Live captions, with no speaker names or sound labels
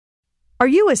Are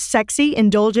you a sexy,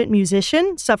 indulgent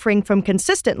musician suffering from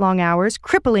consistent long hours,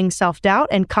 crippling self-doubt,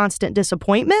 and constant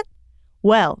disappointment?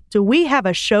 Well, do we have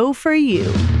a show for you?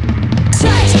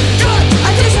 Sex, drugs,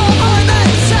 and disappointment.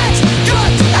 Sex,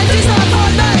 drugs, and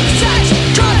disappointment. Sex,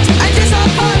 drugs, and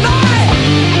disappointment.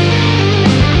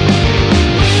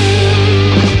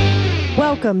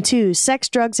 Welcome to Sex,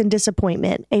 Drugs, and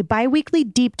Disappointment, a bi-weekly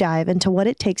deep dive into what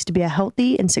it takes to be a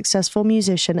healthy and successful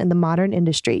musician in the modern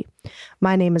industry.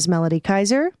 My name is Melody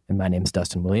Kaiser. And my name is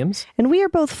Dustin Williams. And we are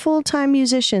both full-time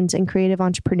musicians and creative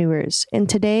entrepreneurs. And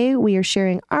today we are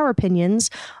sharing our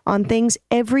opinions on things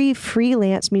every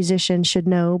freelance musician should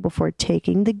know before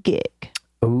taking the gig.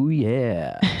 Oh,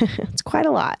 yeah. It's quite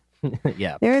a lot.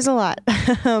 Yeah. There is a lot.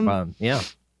 Yeah,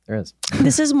 there is.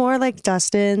 This is more like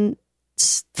Dustin's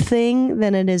thing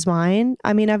than it is mine.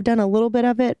 I mean, I've done a little bit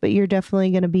of it, but you're definitely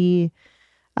going to be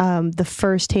the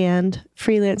first-hand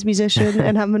freelance musician,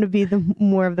 and I'm going to be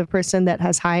more of the person that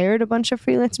has hired a bunch of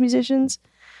freelance musicians.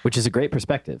 Which is a great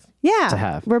perspective to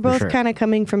have. We're both sure. kind of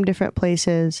coming from different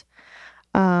places,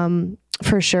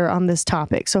 for sure, on this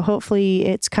topic. So hopefully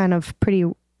it's kind of pretty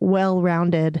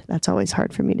well-rounded. That's always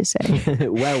hard for me to say.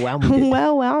 Well-rounded.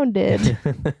 Well-rounded.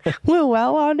 We're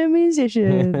well-rounded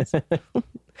musicians.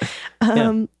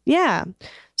 Yeah.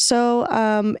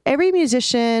 So every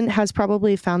musician has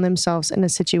probably found themselves in a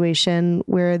situation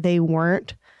where they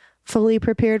weren't fully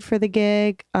prepared for the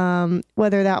gig,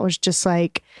 whether that was just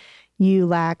like you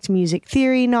lacked music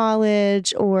theory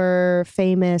knowledge or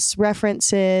famous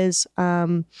references.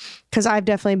 Because I've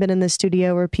definitely been in the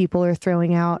studio where people are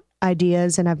throwing out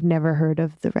ideas and I've never heard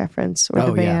of the reference or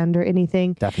the band or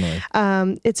anything. Definitely.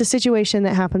 It's a situation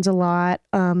that happens a lot.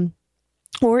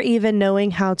 Or even knowing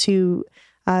how to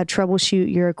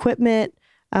troubleshoot your equipment,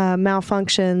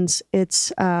 malfunctions.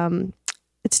 It's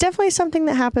definitely something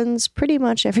that happens pretty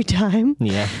much every time.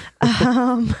 Yeah.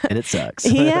 And it sucks.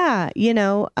 Yeah.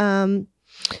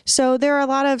 So there are a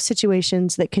lot of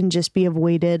situations that can just be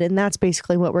avoided. And that's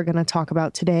basically what we're going to talk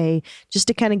about today, just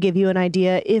to kind of give you an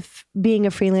idea. If being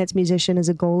a freelance musician is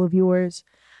a goal of yours,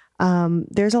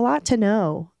 there's a lot to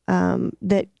know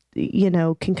that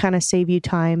can kind of save you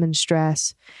time and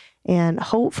stress and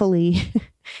hopefully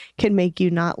can make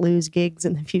you not lose gigs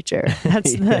in the future.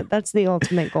 That's the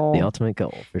ultimate goal. The ultimate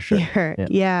goal, for sure.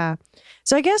 Yeah.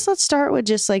 So I guess let's start with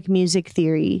just like music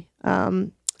theory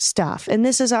stuff. And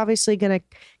this is obviously going to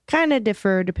kind of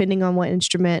differ depending on what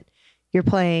instrument you're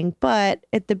playing, but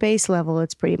at the base level,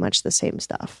 it's pretty much the same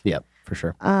stuff. Yeah, for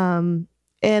sure.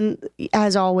 And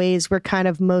as always, we're kind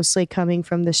of mostly coming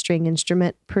from the string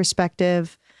instrument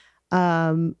perspective.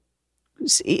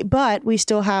 But we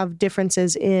still have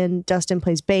differences in Dustin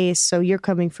plays bass. So you're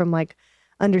coming from like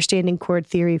understanding chord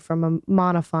theory from a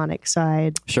monophonic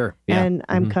side. Sure. Yeah. And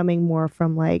I'm coming more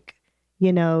from like,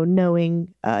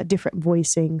 knowing different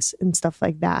voicings and stuff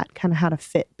like that, kind of how to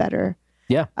fit better.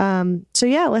 Yeah. So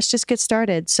yeah, let's just get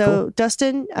started. So cool.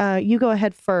 Dustin, you go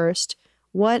ahead first.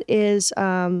 What is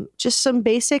just some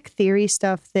basic theory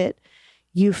stuff that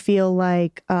you feel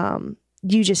like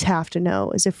you just have to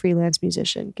know as a freelance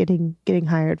musician getting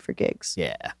hired for gigs?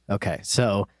 Yeah. Okay.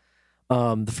 So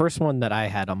the first one that I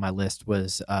had on my list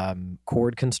was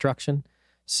chord construction.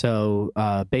 So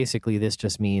basically this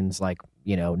just means like,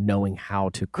 knowing how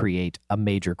to create a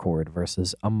major chord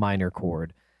versus a minor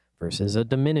chord versus a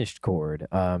diminished chord.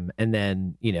 And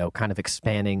then, kind of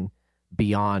expanding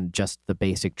beyond just the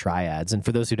basic triads. And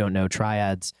for those who don't know,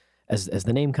 triads, as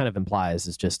the name kind of implies,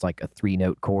 is just like a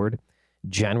 3-note chord.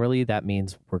 Generally, that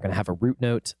means we're going to have a root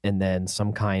note and then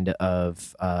some kind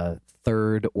of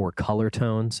third or color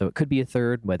tone. So it could be a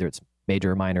third, whether it's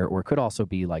major or minor, or it could also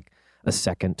be like a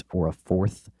second or a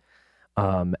fourth.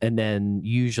 And then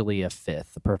usually a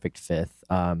fifth, a perfect fifth.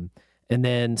 And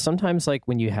then sometimes like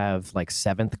when you have like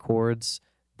seventh chords,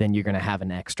 then you're going to have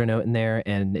an extra note in there.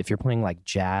 And if you're playing like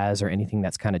jazz or anything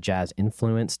that's kind of jazz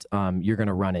influenced, you're going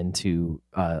to run into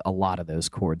a lot of those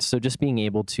chords. So just being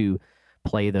able to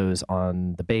play those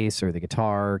on the bass or the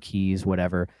guitar, keys,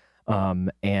 whatever.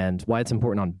 And why it's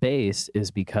important on bass is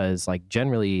because like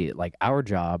generally like our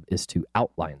job is to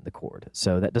outline the chord.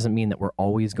 So that doesn't mean that we're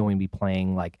always going to be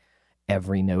playing like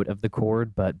every note of the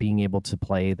chord, but being able to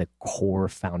play the core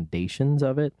foundations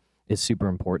of it is super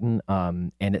important.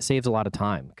 And it saves a lot of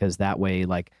time because that way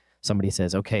like somebody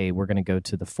says, okay, we're going to go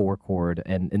to the 4 chord.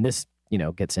 And this,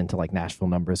 gets into like Nashville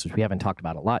numbers, which we haven't talked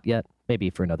about a lot yet, maybe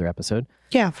for another episode.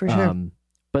 Yeah, for sure.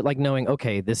 But like knowing,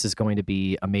 okay, this is going to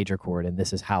be a major chord and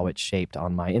this is how it's shaped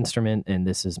on my instrument and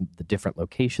this is the different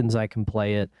locations I can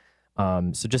play it.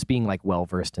 So just being like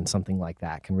well-versed in something like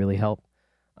that can really help.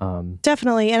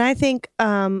 Definitely. And I think,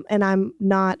 and I'm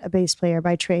not a bass player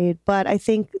by trade, but I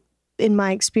think in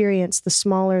my experience, the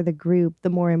smaller the group, the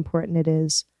more important it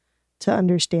is to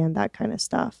understand that kind of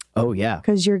stuff. Oh yeah.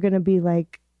 Because you're going to be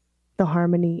like the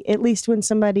harmony, at least when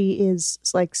somebody is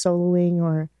like soloing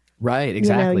or, right.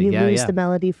 Exactly. you yeah. lose Yeah. the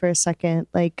melody for a second.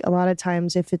 Like a lot of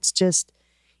times if it's just,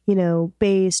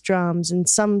 bass, drums, and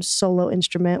some solo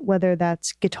instrument, whether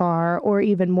that's guitar or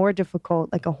even more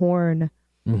difficult, like a horn,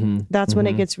 that's when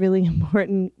it gets really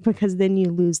important, because then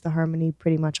you lose the harmony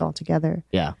pretty much altogether.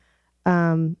 Yeah.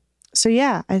 So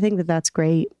yeah, I think that that's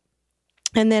great.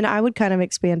 And then I would kind of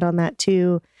expand on that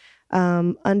too,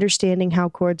 understanding how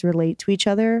chords relate to each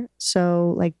other.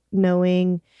 So like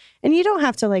knowing, and you don't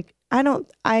have to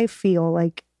I feel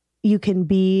like you can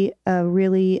be a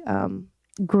really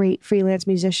great freelance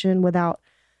musician without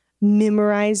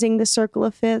memorizing the circle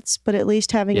of fifths, but at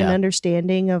least having an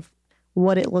understanding of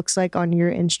what it looks like on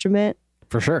your instrument.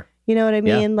 For sure. You know what I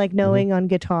mean? Yeah. Like knowing on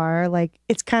guitar, like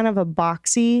it's kind of a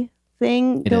boxy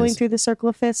thing going through the circle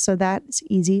of fifths. So that's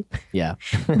easy. Yeah.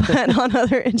 But on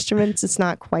other instruments, it's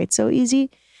not quite so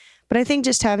easy. But I think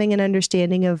just having an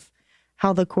understanding of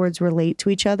how the chords relate to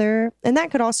each other, and that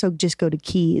could also just go to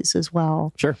keys as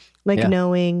well. Sure. Like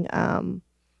knowing,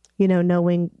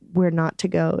 knowing where not to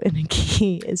go in a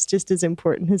key is just as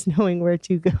important as knowing where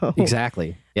to go.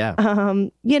 Exactly. Yeah.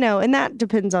 And that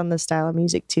depends on the style of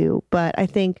music too. But I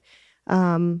think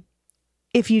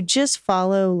if you just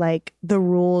follow like the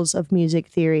rules of music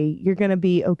theory, you're going to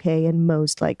be okay in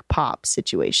most like pop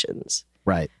situations.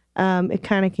 Right. It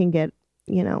kind of can get,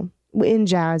 in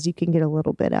jazz, you can get a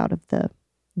little bit out of the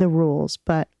rules,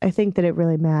 but I think that it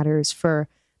really matters for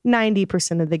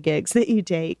 90% of the gigs that you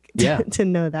take to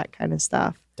know that kind of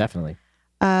stuff. Definitely.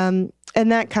 And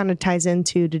that kind of ties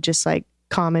into just like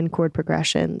common chord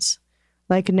progressions,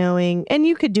 like knowing, and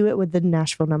you could do it with the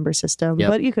Nashville number system,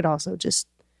 but you could also just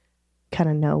kind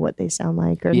of know what they sound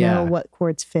like or know what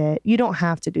chords fit. You don't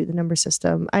have to do the number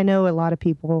system. I know a lot of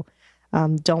people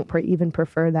don't even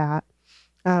prefer that,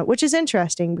 which is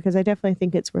interesting because I definitely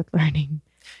think it's worth learning.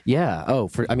 Yeah.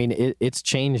 Oh, it's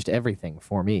changed everything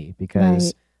for me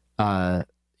because, as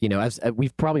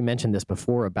we've probably mentioned this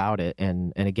before about it,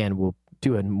 and again, we'll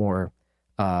do a more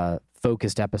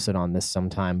focused episode on this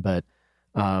sometime, but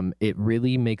it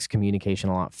really makes communication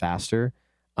a lot faster.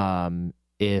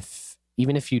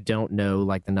 Even if you don't know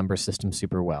like the number system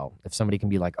super well, if somebody can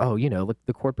be like, oh, look,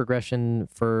 the chord progression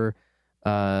for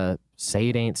Say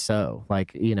It Ain't So,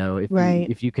 like,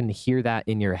 if you can hear that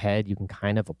in your head, you can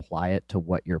kind of apply it to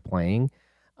what you're playing.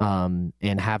 And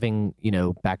having,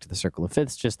 back to the circle of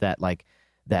fifths, just that like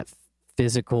that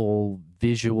physical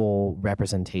visual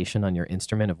representation on your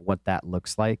instrument of what that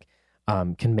looks like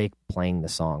can make playing the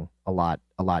song a lot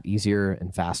easier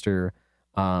and faster.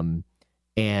 And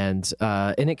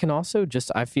it can also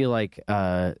just, I feel like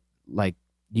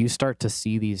you start to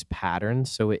see these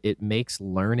patterns, so it makes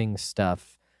learning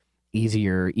stuff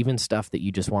easier, even stuff that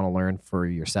you just want to learn for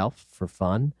yourself for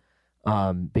fun,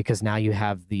 because now you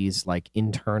have these like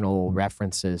internal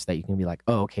references that you can be like,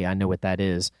 oh, okay, I know what that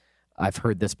is. I've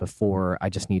heard this before. I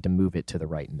just need to move it to the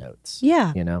right notes.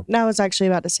 Yeah. I was actually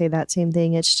about to say that same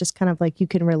thing. It's just kind of like you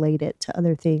can relate it to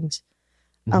other things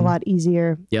a lot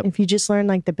easier if you just learn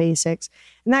like the basics.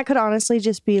 And that could honestly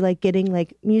just be like getting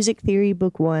like music theory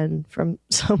book 1 from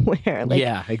somewhere. Like,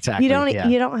 yeah, exactly.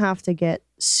 You don't have to get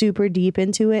super deep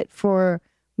into it for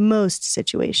most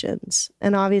situations.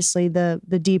 And obviously the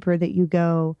deeper that you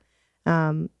go,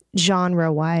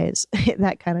 genre wise,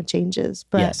 that kind of changes.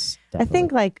 But yes, I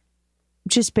think like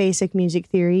just basic music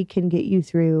theory can get you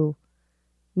through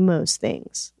most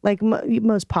things, like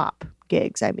most pop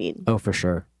gigs. I mean, oh, for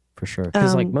sure. For sure.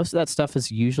 Because like most of that stuff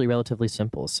is usually relatively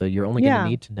simple. So you're only going to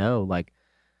need to know like,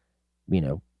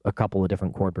 a couple of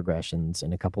different chord progressions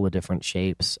and a couple of different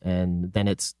shapes. And then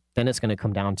it's going to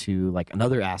come down to like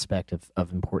another aspect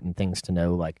of important things to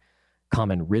know, like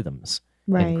common rhythms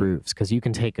and grooves. Because you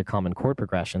can take a common chord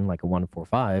progression like a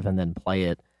 1-4-5 and then play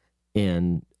it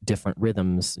in different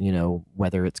rhythms,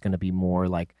 whether it's going to be more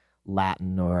like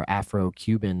Latin or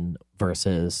Afro-Cuban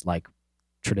versus like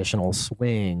traditional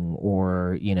swing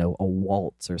or a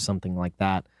waltz or something like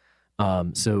that.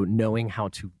 So knowing how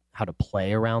to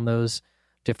play around those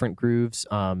different grooves,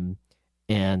 and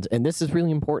this is really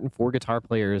important for guitar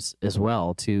players as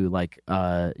well too, like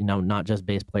not just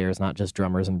bass players, not just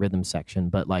drummers and rhythm section,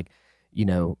 but like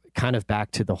kind of back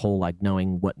to the whole like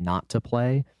knowing what not to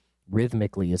play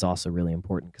rhythmically is also really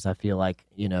important, because I feel like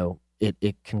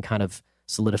it can kind of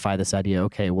solidify this idea,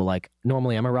 okay, well, like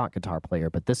normally I'm a rock guitar player,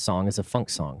 but this song is a funk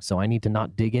song, so I need to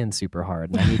not dig in super hard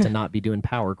and I need to not be doing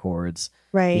power chords,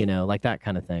 right? Like that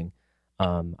kind of thing.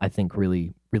 I think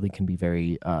really can be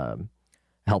very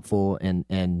helpful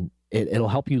and it'll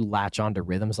help you latch onto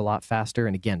rhythms a lot faster.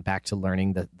 And again, back to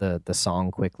learning the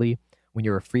song quickly. When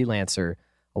you're a freelancer,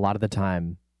 a lot of the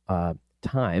time,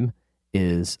 time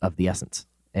is of the essence.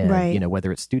 And, Right. you know,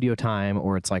 whether it's studio time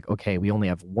or it's like, okay, we only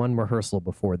have one rehearsal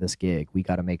before this gig. We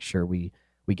got to make sure we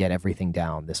get everything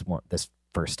down this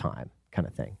first time kind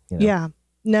of thing. You know? Yeah,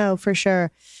 no, for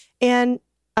sure. And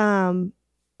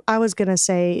I was going to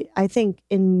say, I think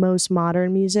in most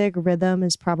modern music, rhythm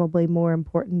is probably more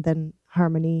important than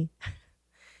harmony.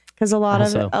 Because a lot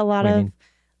of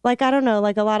like, I don't know,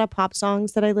 like a lot of pop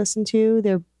songs that I listen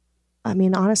to,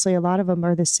 honestly, a lot of them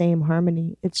are the same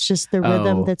harmony. It's just the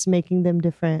rhythm that's making them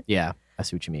different. Yeah, I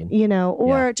see what you mean. You know,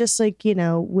 or just like, you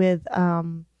know, with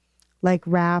like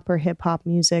rap or hip hop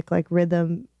music, like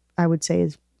rhythm, I would say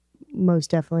is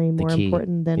most definitely more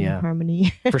important than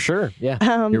harmony. For sure. Yeah.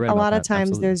 You're right a lot of times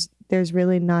Absolutely. there's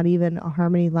really not even a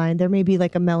harmony line. There may be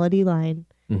like a melody line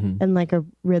and like a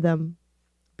rhythm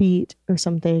beat or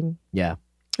something. Yeah.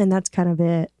 And that's kind of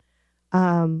it.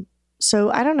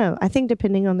 So I don't know. I think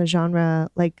depending on the genre,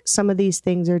 like some of these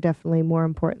things are definitely more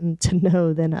important to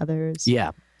know than others.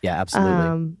 Yeah. Yeah,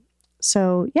 absolutely.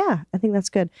 So yeah, I think that's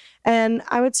good. And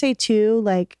I would say too,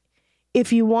 like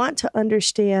if you want to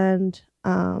understand,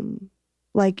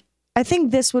 like I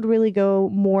think this would really go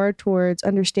more towards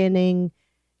understanding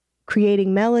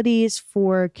creating melodies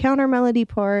for counter melody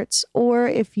parts, or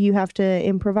if you have to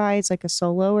improvise like a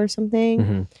solo or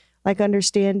something, like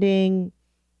understanding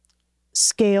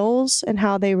scales and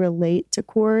how they relate to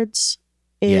chords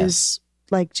is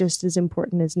like just as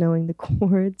important as knowing the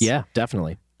chords. Yeah,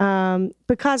 definitely.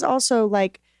 Because also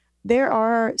like there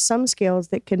are some scales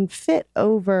that can fit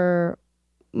over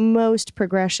most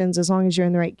progressions as long as you're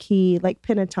in the right key, like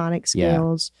pentatonic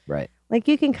scales. Yeah, right. Like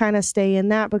you can kind of stay in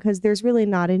that because there's really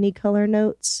not any color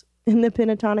notes in the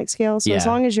pentatonic scale. So as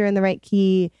long as you're in the right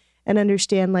key and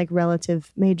understand like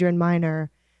relative major and minor,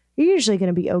 you're usually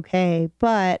going to be okay.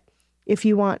 But if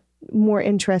you want more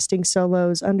interesting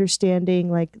solos,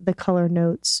 understanding like the color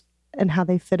notes and how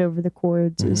they fit over the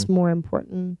chords is more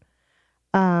important.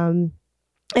 And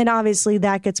obviously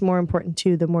that gets more important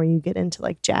too the more you get into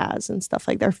like jazz and stuff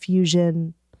like their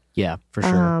fusion. Yeah, for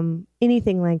sure.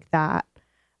 Anything like that.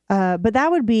 But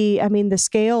that would be, I mean, the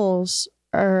scales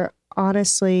are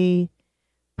honestly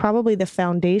probably the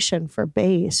foundation for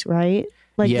bass, right?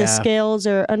 Like the scales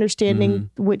are understanding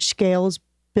which scales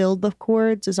build the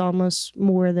chords is almost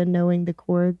more than knowing the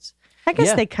chords. I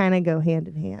guess they kind of go hand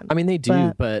in hand. I mean, they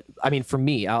do, but I mean, for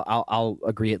me, I'll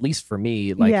agree. At least for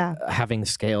me, like having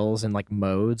scales and like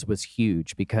modes was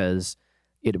huge because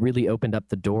it really opened up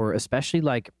the door, especially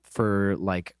like for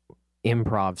like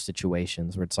improv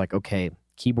situations where it's like, okay,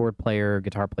 keyboard player,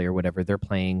 guitar player, whatever, they're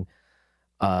playing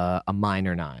a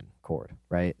minor 9 chord,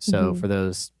 right? So for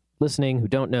those listening who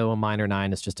don't know, a minor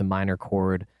 9 is just a minor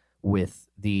chord with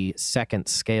the second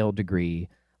scale degree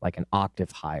like an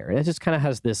octave higher. And it just kind of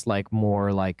has this like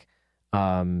more like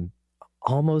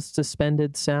almost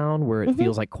suspended sound where it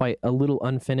feels like quite a little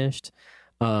unfinished.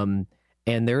 And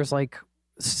there's like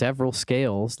several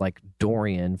scales like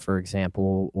Dorian, for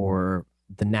example, or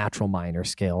the natural minor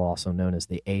scale, also known as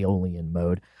the Aeolian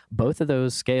mode. Both of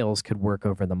those scales could work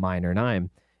over the minor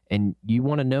 9. And you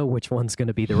want to know which one's going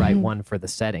to be the right one for the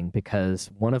setting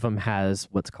because one of them has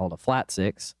what's called a flat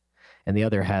 6 and the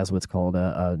other has what's called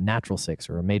a natural 6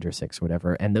 or a major 6 or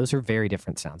whatever. And those are very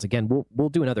different sounds. Again, we'll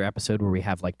do another episode where we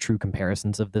have like true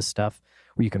comparisons of this stuff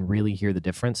where you can really hear the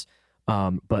difference.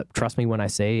 But trust me when I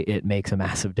say it makes a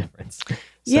massive difference. So,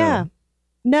 yeah.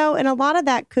 No, and a lot of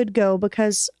that could go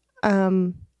because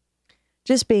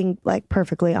just being like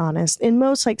perfectly honest, in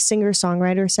most like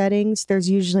singer-songwriter settings, there's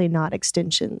usually not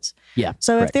extensions. Yeah.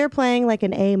 So if they're playing like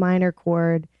an A minor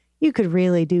chord, you could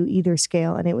really do either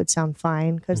scale and it would sound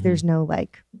fine because there's no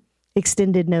like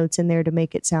extended notes in there to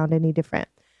make it sound any different.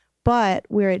 But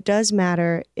where it does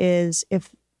matter is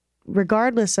if,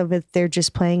 regardless of if they're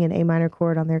just playing an A minor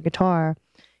chord on their guitar,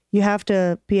 you have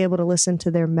to be able to listen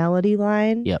to their melody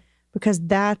line because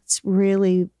that's where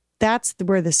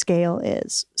the scale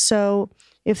is. So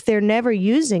if they're never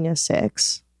using a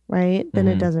 6, right, then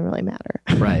it doesn't really matter.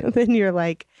 Right. Then you're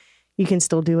like, you can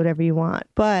still do whatever you want.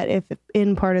 But if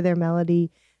in part of their melody,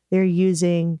 they're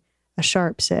using a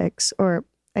sharp 6, or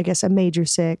I guess a major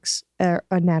 6, or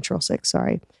a natural 6,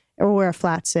 sorry, or a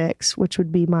flat 6, which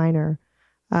would be minor,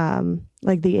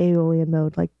 like the Aeolian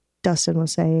mode, like Dustin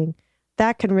was saying,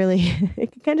 that can really,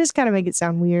 it can just kind of make it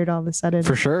sound weird all of a sudden.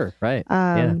 For sure, right.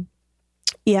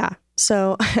 Yeah.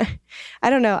 So I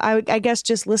don't know. I guess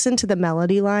just listen to the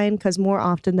melody line because more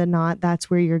often than not, that's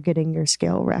where you're getting your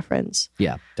scale reference.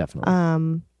 Yeah,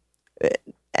 definitely.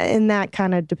 And that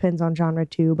kind of depends on genre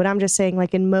too. But I'm just saying,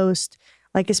 like in most,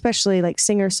 like especially like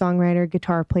singer songwriter,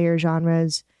 guitar player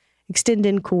genres,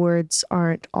 extended chords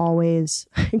aren't always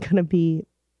going to be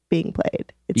being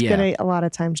played. It's Yeah. going to a lot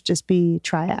of times just be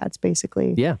triads,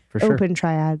 basically. Yeah, for sure. Open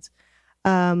triads.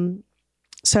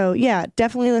 So yeah,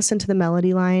 definitely listen to the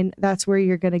melody line. That's where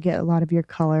you're going to get a lot of your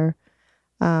color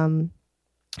kind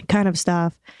of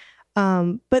stuff.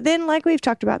 But then, like we've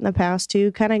talked about in the past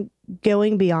too, kind of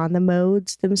going beyond the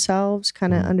modes themselves,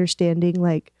 kind of understanding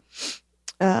like,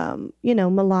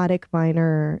 melodic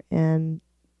minor and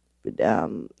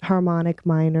harmonic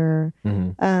minor,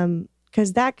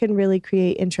 because that can really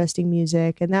create interesting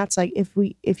music. And that's like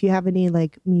if you have any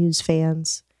like Muse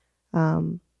fans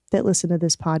that listen to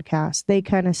this podcast, they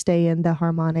kind of stay in the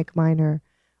harmonic minor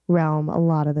realm a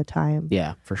lot of the time.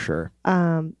 Yeah, for sure.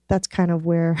 That's kind of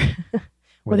where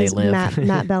Where they live.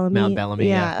 Matt Bellamy. Mount Bellamy.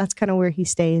 Yeah. That's kind of where he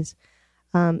stays,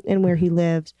 and where he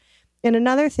lives. And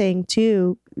another thing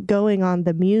too, going on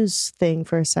the Muse thing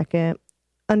for a second,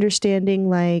 understanding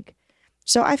like,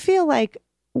 so I feel like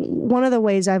one of the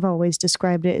ways I've always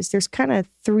described it is there's kind of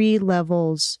 3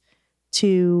 levels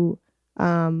to,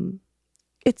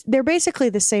 they're basically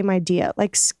the same idea.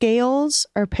 Like scales,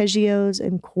 arpeggios,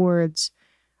 and chords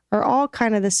are all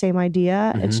kind of the same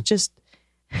idea. It's just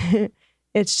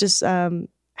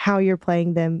how you're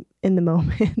playing them in the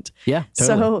moment. Yeah,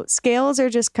 totally. So scales are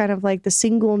just kind of like the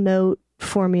single note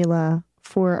formula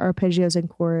for arpeggios and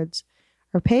chords.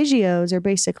 Arpeggios are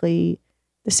basically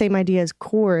the same idea as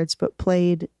chords, but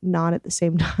played not at the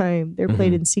same time. They're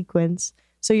played in sequence.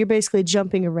 So you're basically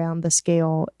jumping around the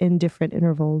scale in different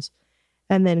intervals.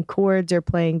 And then chords are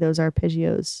playing those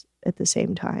arpeggios at the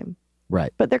same time.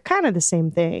 Right. But they're kind of the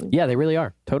same thing. Yeah, they really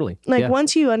are. Totally. Like yeah.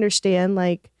 once you understand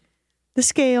like the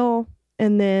scale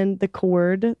and then the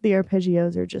chord, the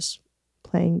arpeggios are just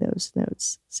playing those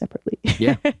notes separately.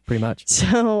 Yeah, pretty much.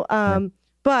 So,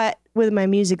 but with my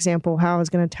Muse example, how I was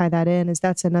going to tie that in is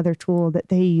that's another tool that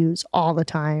they use all the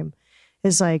time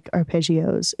is like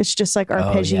arpeggios. It's just like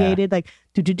arpeggiated, like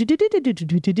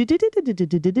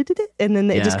and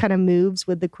then it just kind of moves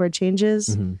with the chord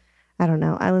changes. I don't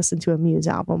know. I listened to a Muse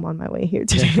album on my way here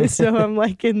today, so I'm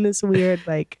like in this weird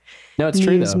like it's Muse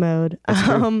true, though. mode. It's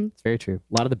true. It's very true.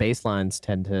 A lot of the bass lines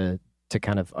tend to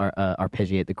kind of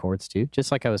arpeggiate the chords too,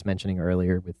 just like I was mentioning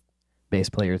earlier with bass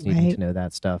players needing to know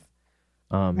that stuff.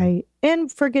 Right.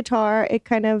 And for guitar, it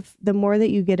kind of, the more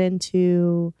that you get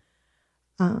into,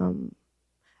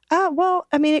 well,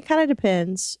 I mean, it kind of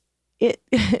depends.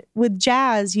 With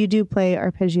jazz, you do play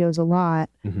arpeggios a lot.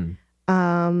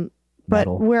 But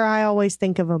Metal. where I always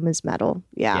think of them is metal.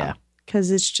 Yeah.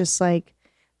 Because it's just like,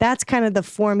 that's kind of the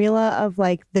formula of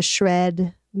like the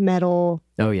shred metal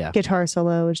guitar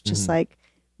solo. It's just like,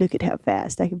 look at how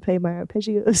fast I can play my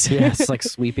arpeggios. Yeah, it's like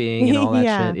sweeping and all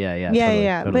that shit.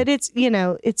 Yeah. Totally. But it's,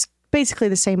 it's basically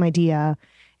the same idea.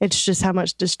 It's just how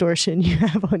much distortion you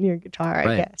have on your guitar,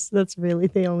 I guess. That's really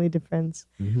the only difference.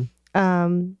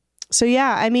 So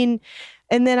yeah, I mean,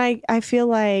 and then I feel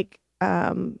like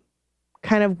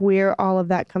kind of where all of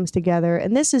that comes together,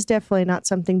 and this is definitely not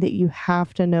something that you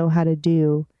have to know how to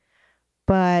do,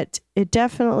 but it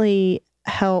definitely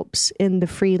helps in the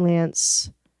freelance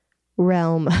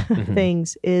realm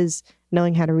things, is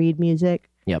knowing how to read music.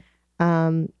 Yep.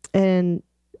 And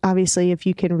obviously if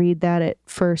you can read that at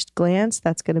first glance,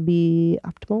 that's going to be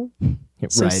optimal.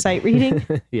 So sight reading.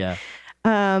 Yeah.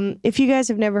 If you guys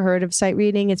have never heard of sight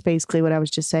reading, it's basically what I was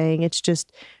just saying. It's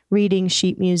just reading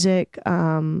sheet music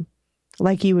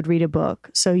like you would read a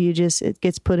book. So it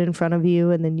gets put in front of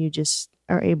you and then you just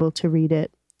are able to read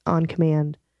it on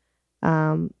command.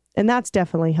 And that's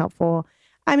definitely helpful.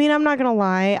 I mean, I'm not going to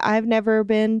lie. I've never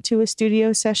been to a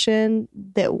studio session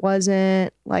that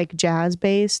wasn't like jazz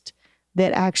based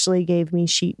that actually gave me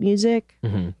sheet music.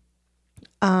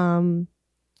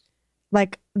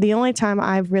 Like the only time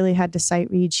I've really had to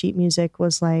sight read sheet music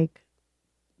was like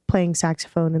playing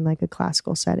saxophone in like a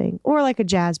classical setting or like a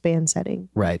jazz band setting.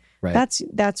 Right.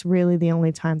 That's really the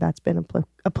only time that's been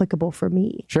applicable for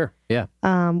me. Sure. Yeah.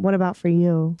 What about for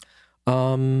you?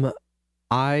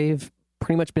 I've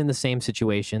pretty much been in the same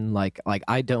situation. Like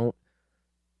I don't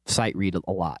sight read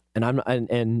a lot, and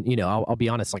I'll be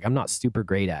honest, like I'm not super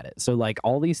great at it. So like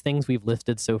all these things we've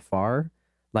listed so far,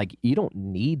 like you don't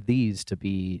need these to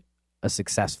be a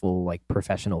successful like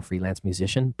professional freelance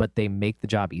musician, but they make the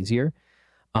job easier.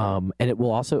 And it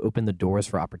will also open the doors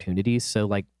for opportunities. So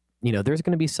like, there's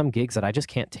going to be some gigs that I just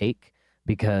can't take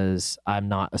because I'm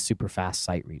not a super fast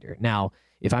sight reader. Now,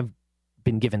 if I've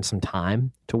been given some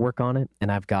time to work on it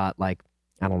and I've got like,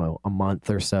 I don't know, a month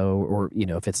or so, or,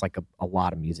 if it's like a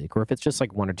lot of music, or if it's just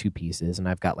like one or two pieces and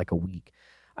I've got like a week,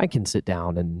 I can sit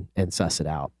down and suss it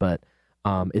out. But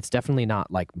It's definitely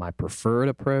not like my preferred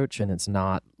approach, and it's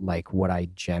not like what I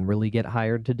generally get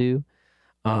hired to do.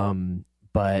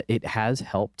 But it has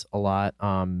helped a lot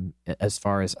as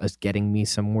far as getting me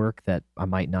some work that I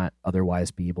might not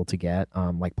otherwise be able to get,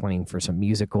 like playing for some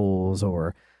musicals,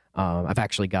 or I've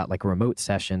actually got like a remote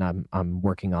session I'm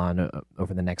working on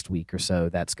over the next week or so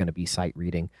that's going to be sight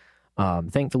reading.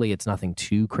 Thankfully, it's nothing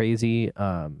too crazy,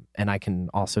 and I can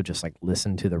also just like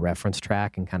listen to the reference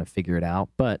track and kind of figure it out.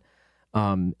 But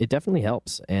it definitely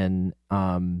helps, and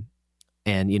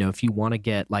you know, if you want to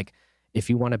get like, if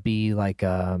you want to be like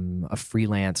a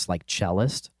freelance like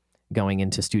cellist going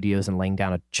into studios and laying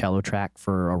down a cello track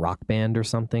for a rock band or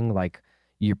something, like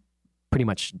you're pretty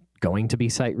much going to be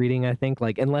sight reading, I think.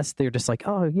 Like, unless they're just like,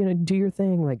 oh, you know, do your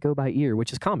thing, like go by ear,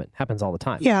 which is common, happens all the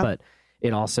time. Yeah. But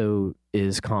it also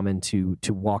is common to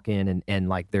walk in and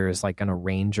like there's like an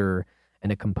arranger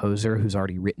and a composer who's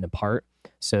already written a part.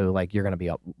 So like you're going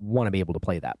to want to be able to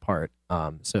play that part.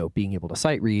 So being able to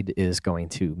sight read is going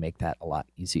to make that a lot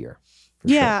easier.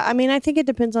 Yeah, sure. I mean, I think it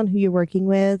depends on who you're working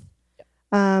with.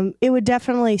 It would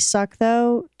definitely suck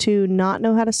though to not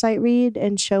know how to sight read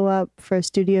and show up for a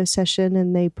studio session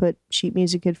and they put sheet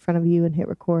music in front of you and hit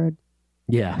record.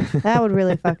 Yeah. That would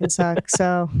really fucking suck.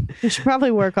 So you should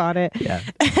probably work on it. Yeah.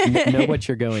 Know what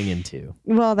you're going into.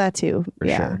 Well, that too. For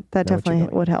yeah, sure. That definitely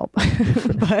would help.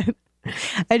 But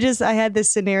I had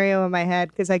this scenario in my head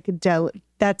because I could tell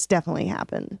that's definitely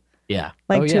happened. Yeah.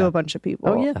 Like to a bunch of people.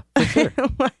 Oh yeah, for sure.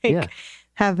 Like yeah.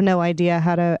 Have no idea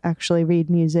how to actually read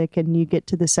music, and you get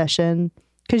to the session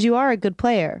because you are a good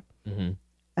player.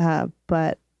 Mm-hmm.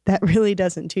 But that really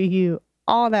doesn't do you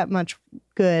all that much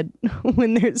good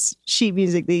when there's sheet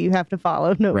music that you have to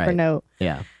follow note for note.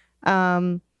 Yeah.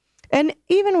 And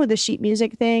even with the sheet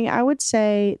music thing, I would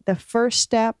say the first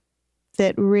step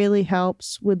that really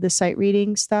helps with the sight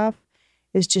reading stuff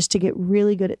is just to get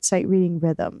really good at sight reading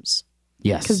rhythms.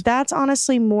 Yes. Because that's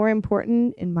honestly more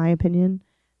important, in my opinion,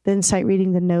 than sight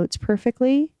reading the notes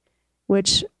perfectly,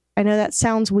 which I know that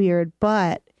sounds weird,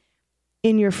 but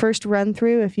in your first run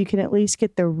through, if you can at least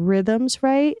get the rhythms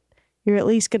right, you're at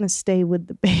least going to stay with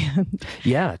the band.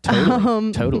 Yeah,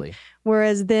 totally. Totally.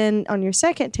 Whereas then on your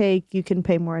second take, you can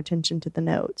pay more attention to the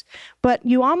notes. But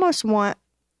you almost want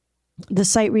the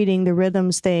sight reading, the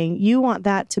rhythms thing, you want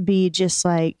that to be just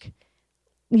like,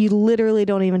 you literally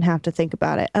don't even have to think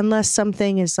about it unless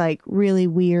something is like really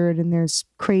weird and there's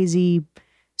crazy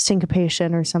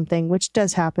syncopation or something, which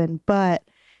does happen. But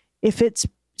if it's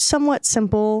somewhat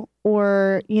simple,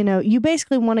 or, you know, you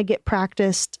basically want to get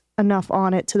practiced enough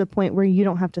on it to the point where you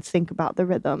don't have to think about the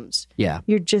rhythms. Yeah.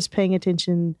 You're just paying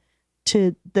attention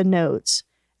to the notes.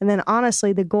 And then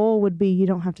honestly, the goal would be you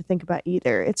don't have to think about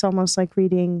either. It's almost like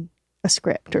reading a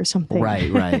script or something.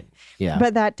 Right. Yeah.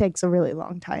 But that takes a really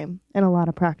long time and a lot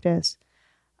of practice.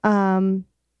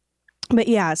 But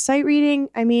yeah, sight reading,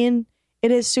 I mean, it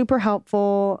is super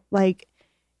helpful. Like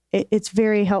it's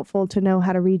very helpful to know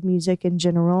how to read music in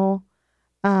general.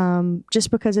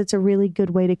 Just because it's a really good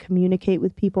way to communicate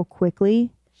with people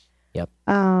quickly. Yep.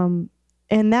 And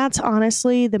that's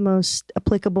honestly the most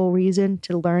applicable reason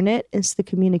to learn it is the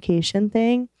communication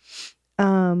thing.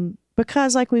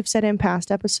 Because like we've said in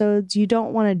past episodes, you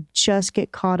don't want to just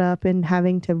get caught up in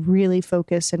having to really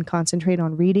focus and concentrate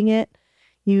on reading it.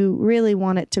 You really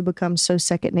want it to become so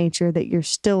second nature that you're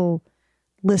still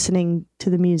listening to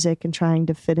the music and trying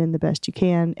to fit in the best you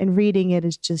can. And reading it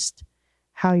is just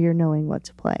how you're knowing what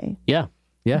to play. Yeah,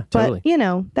 totally. But, you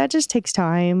know, that just takes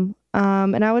time.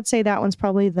 And I would say that one's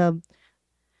probably I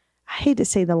hate to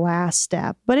say the last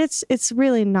step, but it's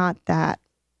really not that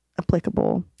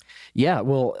applicable. Yeah,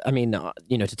 well, I mean,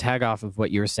 you know, to tag off of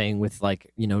what you were saying with like,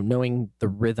 you know, knowing the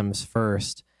rhythms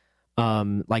first,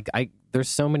 there's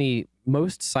so many,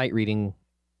 most sight reading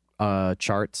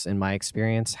charts in my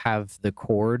experience have the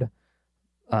chord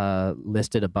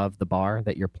listed above the bar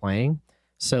that you're playing.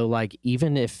 So like,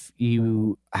 even if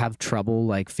you have trouble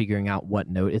like figuring out what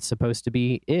note it's supposed to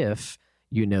be, if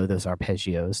you know those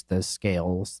arpeggios, those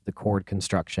scales, the chord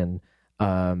construction,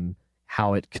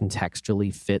 how it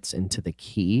contextually fits into the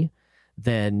key,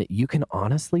 then you can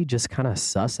honestly just kind of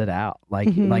suss it out. Like,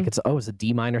 it's a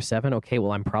D minor 7. Okay,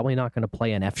 well, I'm probably not going to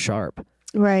play an F sharp.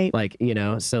 Right. Like, you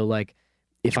know, so like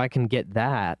if I can get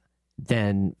that,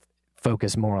 then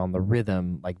focus more on the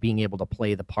rhythm, like being able to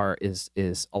play the part is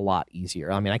a lot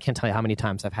easier. I mean, I can't tell you how many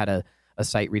times I've had a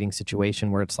sight reading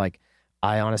situation where it's like,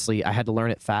 I had to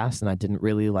learn it fast and I didn't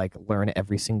really like learn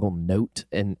every single note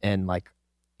and like,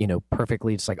 you know,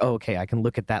 perfectly just like, oh, okay, I can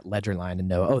look at that ledger line and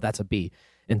know, oh, that's a B.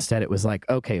 Instead, it was like,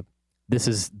 okay, this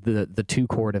is the 2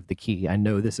 chord of the key. I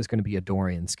know this is going to be a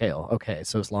Dorian scale. Okay,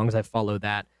 so as long as I follow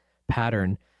that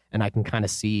pattern and I can kind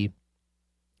of see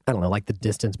I don't know, like the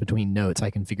distance between notes. I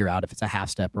can figure out if it's a half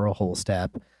step or a whole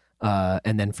step.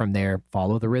 And then from there,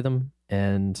 follow the rhythm,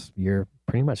 and you're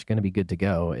pretty much going to be good to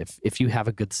go if you have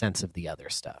a good sense of the other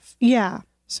stuff. Yeah.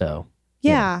 So,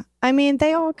 Yeah. I mean,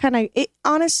 they all kind of,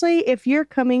 honestly, if you're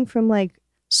coming from like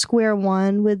square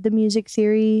one with the music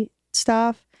theory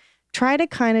stuff, try to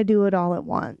kind of do it all at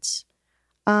once.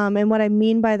 And what I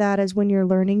mean by that is when you're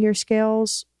learning your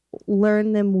scales,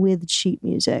 learn them with sheet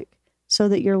music so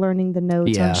that you're learning the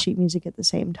notes on sheet music at the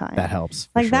same time. That helps.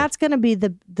 Like that's going to be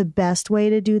the best way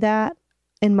to do that,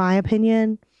 in my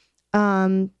opinion.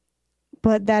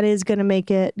 But that is going to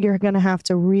make it, you're going to have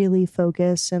to really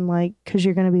focus and like, because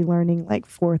you're going to be learning like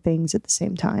 4 things at the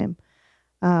same time.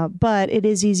 But it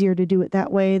is easier to do it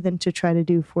that way than to try to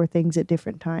do 4 things at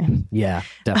different times. Yeah,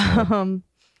 definitely.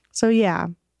 So yeah,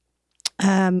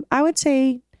 I would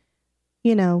say,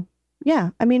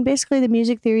 I mean, basically the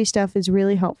music theory stuff is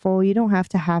really helpful. You don't have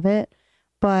to have it,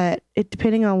 but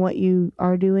depending on what you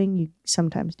are doing, you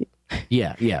sometimes do.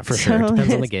 Yeah, for sure. It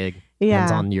depends on the gig. Yeah.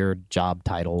 Depends on your job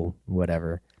title,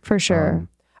 whatever. For sure.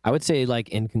 I would say, like,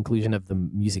 in conclusion of the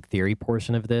music theory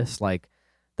portion of this, like,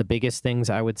 the biggest things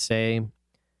I would say,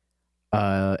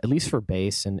 at least for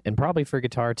bass and probably for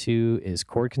guitar too, is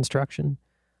chord construction.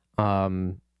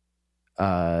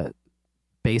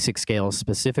 Basic scales,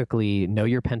 specifically know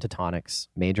your pentatonics,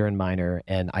 major and minor,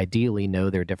 and ideally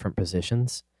know their different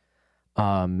positions.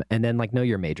 And then like know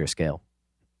your major scale.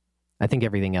 I think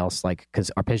everything else, like, because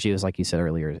arpeggios, like you said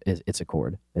earlier, it's a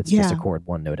chord. It's just a chord,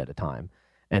 one note at a time.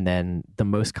 And then the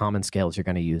most common scales you're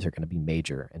going to use are going to be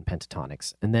major and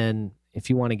pentatonics. And then if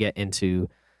you want to get into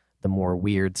the more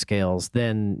weird scales,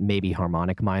 then maybe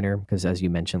harmonic minor, because as you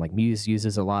mentioned, like Muse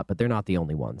uses a lot, but they're not the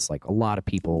only ones. Like a lot of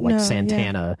people, like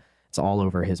Santana, it's all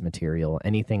over his material.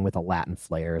 Anything with a Latin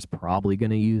flair is probably going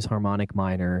to use harmonic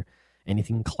minor.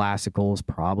 Anything classical is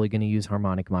probably going to use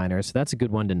harmonic minor. So that's a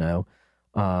good one to know.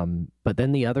 But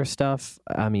then the other stuff,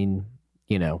 I mean,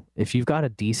 if you've got a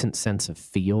decent sense of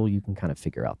feel, you can kind of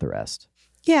figure out the rest.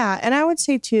 Yeah. And I would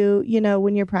say too,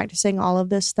 when you're practicing all of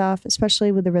this stuff,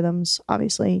 especially with the rhythms,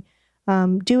 obviously,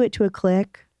 do it to a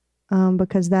click,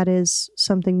 because that is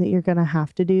something that you're going to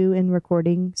have to do in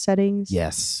recording settings.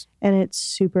 Yes. And it's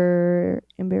super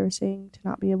embarrassing to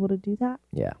not be able to do that.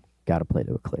 Yeah. Got to play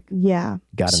to a click. Yeah.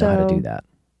 Got to know how to do that.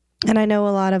 And I know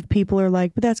a lot of people are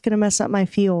like, but that's going to mess up my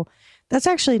feel. That's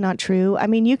actually not true. I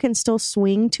mean, you can still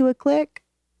swing to a click,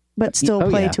 but still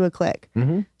play to a click.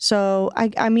 Mm-hmm. So,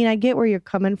 I mean, I get where you're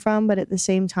coming from, but at the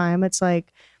same time, it's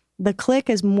like the click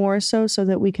is more so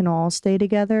that we can all stay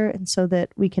together and so that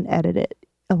we can edit it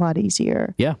a lot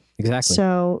easier. Yeah, exactly.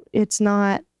 So it's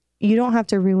not, you don't have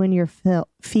to ruin your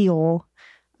feel.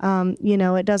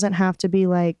 It doesn't have to be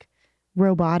like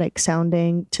robotic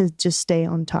sounding to just stay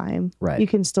on time. Right. You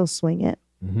can still swing it.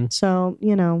 Mm-hmm. So,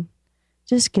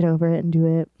 just get over it and do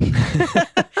it.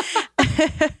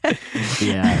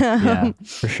 Yeah,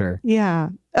 for sure. Yeah.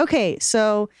 Okay.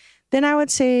 So then I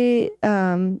would say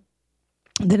the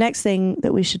next thing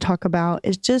that we should talk about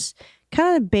is just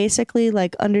kind of basically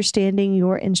like understanding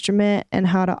your instrument and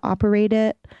how to operate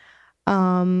it.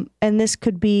 And this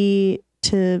could be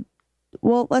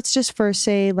let's just first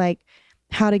say like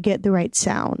how to get the right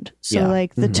sound. So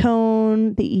like the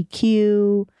tone, the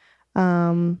EQ,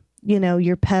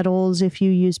 your pedals, if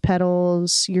you use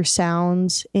pedals, your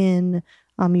sounds in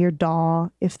your DAW,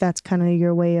 if that's kind of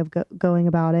your way of going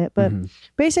about it. But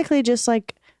basically just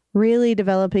like really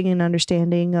developing an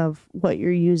understanding of what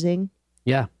you're using.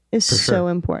 Yeah. Is so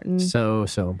important. So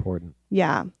important.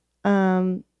 Yeah.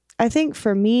 I think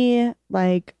for me,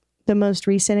 like the most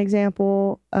recent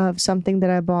example of something that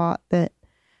I bought that,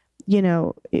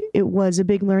 it was a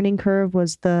big learning curve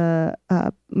was the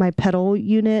my pedal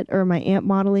unit or my amp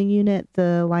modeling unit,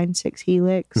 the Line 6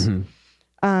 Helix.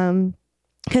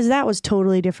 Because that was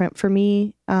totally different for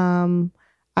me. I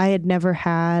had never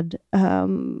had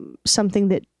something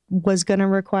that was going to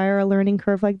require a learning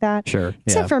curve like that. Sure.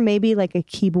 Except for maybe like a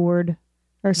keyboard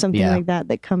or something like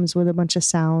that comes with a bunch of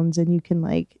sounds and you can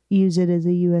like use it as a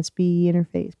USB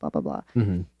interface, blah, blah, blah.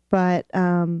 Mm-hmm. But,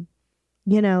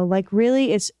 like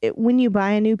really when you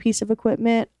buy a new piece of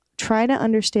equipment, try to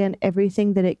understand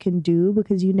everything that it can do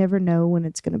because you never know when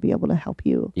it's going to be able to help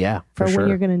you. Yeah, for when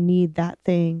you're going to need that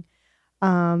thing.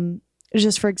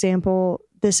 Just for example,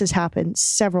 this has happened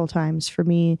several times for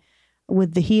me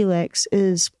with the Helix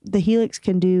is the Helix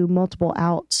can do multiple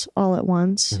outs all at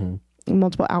once,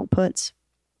 multiple outputs.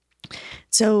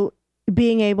 So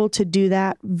being able to do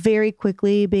that very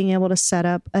quickly, being able to set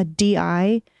up a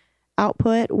DI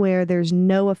output where there's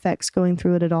no effects going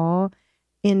through it at all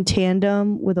in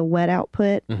tandem with a wet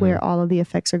output where all of the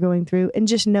effects are going through, and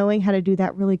just knowing how to do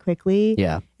that really quickly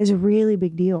is a really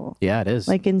big deal. Yeah, it is.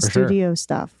 Like in studio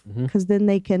stuff, because then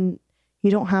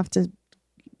you don't have to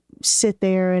sit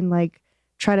there and like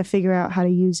try to figure out how to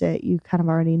use it. You kind of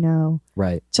already know.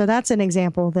 Right. So that's an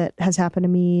example that has happened to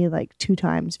me like 2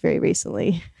 times very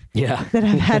recently. Yeah. That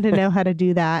I've had to know how to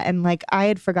do that. And like I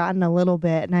had forgotten a little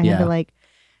bit, and I had to like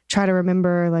try to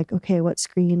remember like, okay, what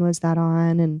screen was that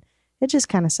on? And it just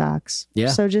kind of sucks. Yeah.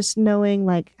 So just knowing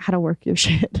like how to work your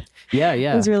shit. Yeah.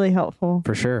 is really helpful.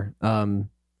 For sure.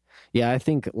 Yeah, I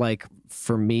think like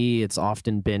for me, it's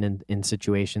often been in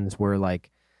situations where like,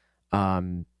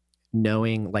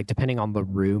 knowing like depending on the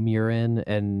room you're in,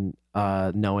 and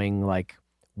knowing like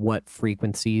what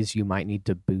frequencies you might need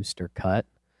to boost or cut.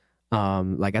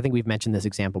 Like I think we've mentioned this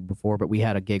example before, but we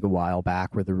had a gig a while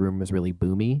back where the room was really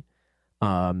boomy.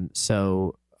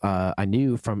 So I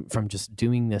knew from just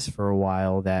doing this for a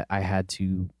while that I had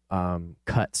to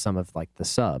cut some of like the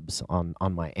subs on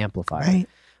my amplifier. Right.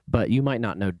 But you might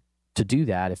not know to do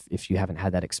that if you haven't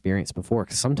had that experience before.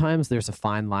 Because sometimes there's a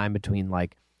fine line between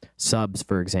like subs,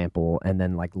 for example, and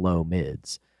then like low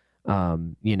mids,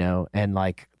 you know, and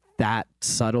like that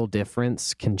subtle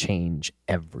difference can change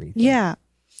everything. Yeah.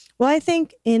 Well, I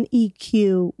think in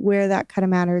EQ, where that kind of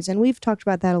matters, and we've talked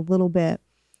about that a little bit,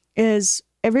 is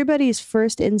everybody's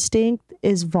first instinct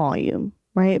is volume,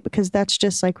 right? Because that's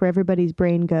just like where everybody's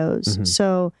brain goes.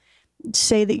 So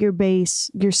say that your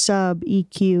bass, your sub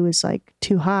EQ is like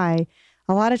too high.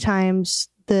 A lot of times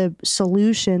the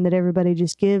solution that everybody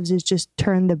just gives is just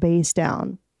turn the bass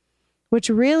down, which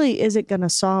really isn't going to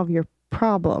solve your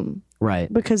problem.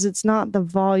 Right. Because it's not the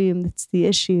volume that's the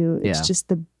issue. It's just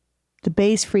the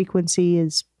bass frequency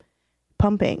is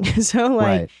pumping. So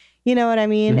like, you know what I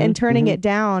mean? And turning it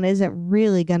down isn't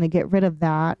really going to get rid of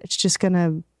that. It's just going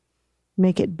to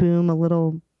make it boom a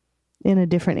little in a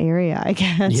different area, I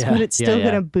guess. Yeah, but it's still yeah.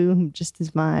 going to boom just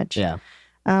as much. Yeah.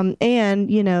 And,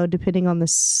 you know, depending on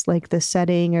this, like the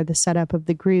setting or the setup of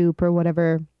the group or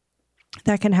whatever,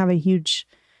 that can have a huge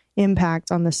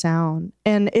impact on the sound.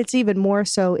 And it's even more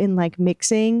so in like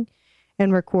mixing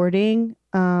and recording,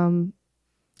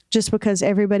 just because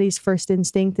everybody's first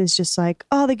instinct is just like,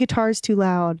 oh, the guitar's too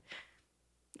loud.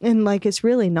 And like, it's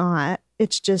really not.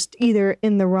 It's just either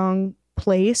in the wrong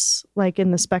place, like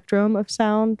in the spectrum of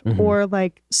sound, or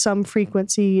like some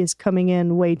frequency is coming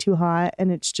in way too hot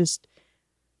and it's just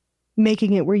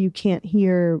making it where you can't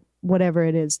hear whatever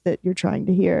it is that you're trying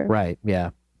to hear. Right.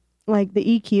 Yeah. Like the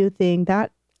EQ thing,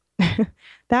 that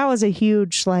that was a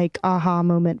huge like aha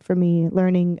moment for me,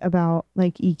 learning about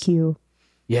like EQ.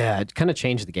 Yeah, it kind of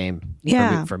changed the game.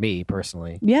 For me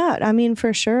personally. Yeah, I mean,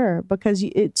 for sure, because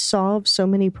it solves so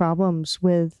many problems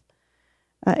with,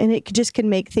 and it just can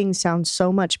make things sound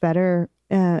so much better,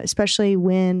 especially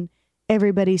when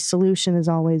everybody's solution is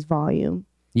always volume.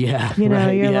 Yeah. You know,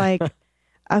 right, you're yeah. like,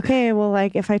 okay, well,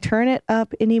 like if I turn it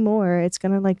up anymore, it's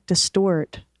going to like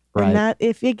distort. Right. And that,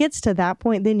 if it gets to that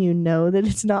point, then you know that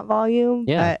it's not volume.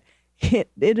 Yeah. But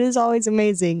it is always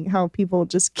amazing how people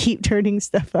just keep turning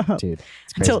stuff up. Dude,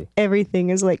 it's crazy. Until everything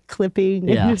is like clipping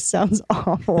and it just sounds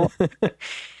awful.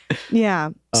 Yeah.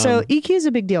 So EQ is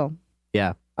a big deal.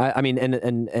 Yeah. I mean,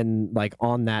 and like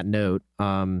on that note,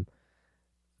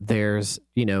 there's,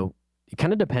 you know, it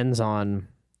kind of depends on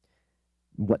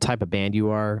what type of band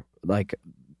you are, like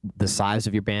the size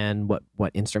of your band, what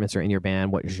instruments are in your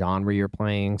band, what genre you're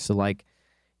playing. So like,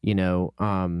 you know,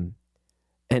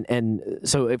 and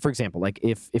so for example, like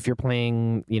if you're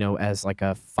playing, you know, as like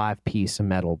a 5-piece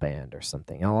metal band or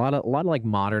something, a lot of like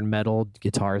modern metal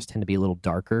guitars tend to be a little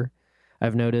darker,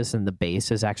 I've noticed, and the bass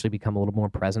has actually become a little more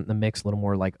present in the mix, a little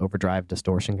more like overdrive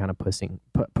distortion, kind of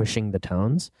pushing the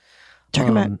tones.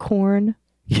 Talking about Korn.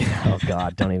 Yeah. Oh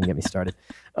God, don't even get me started.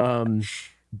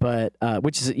 But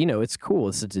which is, you know, it's cool.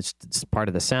 It's part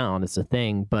of the sound. It's a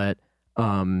thing. But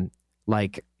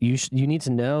like you need to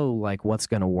know like what's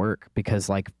gonna work, because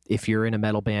like if you're in a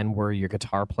metal band where your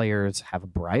guitar players have a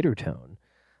brighter tone,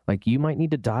 like you might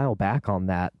need to dial back on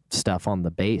that stuff on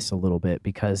the bass a little bit,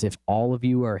 because if all of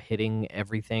you are hitting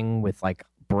everything with like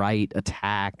bright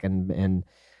attack and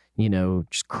you know,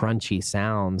 just crunchy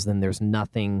sounds, then there's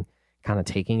nothing kind of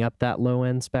taking up that low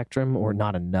end spectrum, or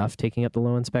not enough taking up the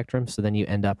low end spectrum. So then you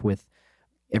end up with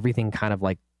everything kind of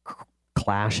like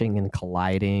clashing and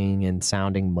colliding and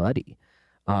sounding muddy.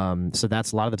 So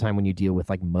that's a lot of the time when you deal with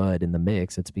like mud in the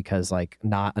mix, it's because like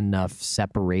not enough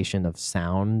separation of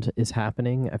sound is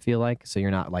happening, I feel like. So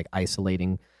you're not like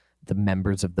isolating the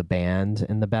members of the band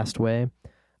in the best way.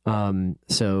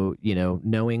 So, you know,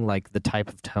 knowing like the type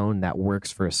of tone that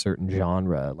works for a certain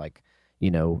genre, like, you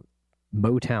know,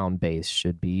 Motown bass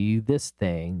should be this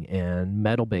thing and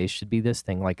metal bass should be this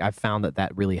thing. Like I've found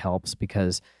that really helps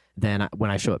because then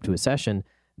when I show up to a session,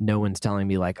 no one's telling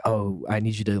me like, oh, I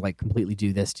need you to like completely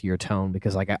do this to your tone,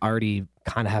 because like I already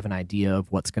kind of have an idea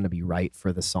of what's going to be right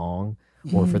for the song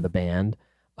or for the band.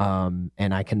 And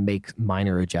I can make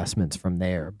minor adjustments from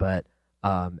there. But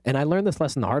and I learned this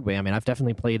lesson the hard way. I mean, I've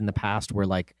definitely played in the past where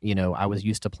like, I was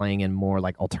used to playing in more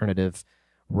like alternative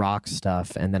rock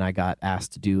stuff, and then I got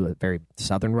asked to do a very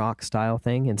southern rock style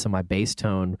thing, and so my bass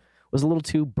tone was a little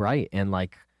too bright and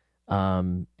like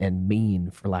and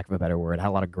mean, for lack of a better word. It had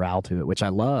a lot of growl to it, which I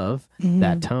love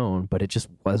that tone, but it just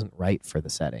wasn't right for the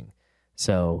setting.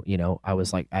 So I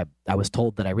was like, I was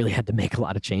told that I really had to make a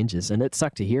lot of changes, and it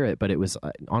sucked to hear it, but it was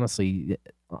honestly,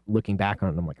 looking back on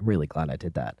it, I'm like, I'm really glad I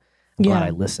did that. I'm glad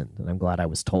I listened, and I'm glad I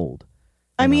was told.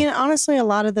 I mean, honestly, a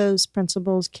lot of those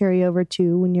principles carry over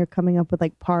to when you're coming up with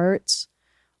like parts,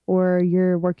 or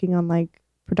you're working on like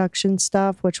production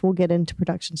stuff, which we'll get into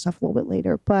production stuff a little bit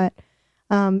later. But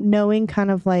knowing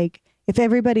kind of like if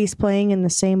everybody's playing in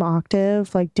the same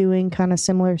octave, like doing kind of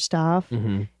similar stuff,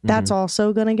 that's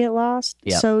also going to get lost.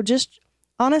 Yep. So just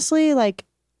honestly, like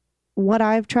what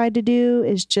I've tried to do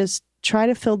is just try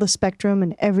to fill the spectrum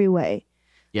in every way.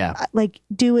 Yeah. Like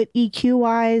do it EQ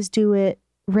wise, do it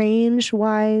range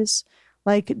wise,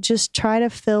 like just try to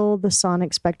fill the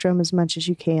sonic spectrum as much as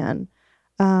you can.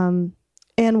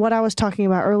 And what I was talking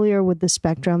about earlier with the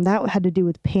spectrum, that had to do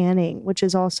with panning, which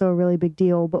is also a really big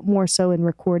deal, but more so in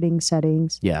recording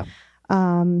settings. Yeah.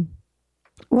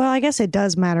 Well, I guess it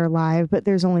does matter live, but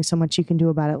there's only so much you can do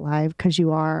about it live because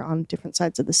you are on different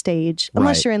sides of the stage,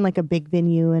 unless you're in like a big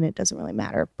venue and it doesn't really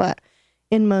matter. But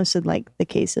in most of like the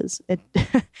cases,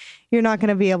 you're not going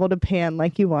to be able to pan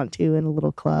like you want to in a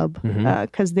little club,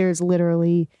 because there's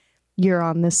literally, you're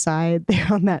on this side, they're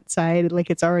on that side, like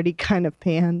it's already kind of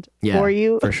panned for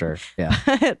you. For sure. Yeah.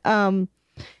 But,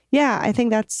 yeah, I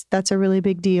think that's a really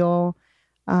big deal.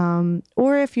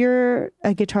 Or if you're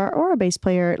a guitar or a bass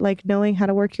player, like knowing how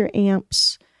to work your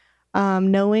amps,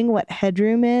 knowing what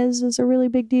headroom is a really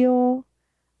big deal.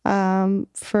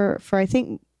 For I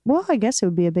think, well, I guess it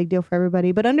would be a big deal for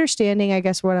everybody, but understanding, I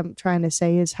guess what I'm trying to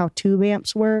say is how tube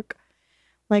amps work.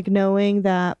 Like knowing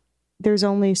that there's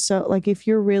only so, like if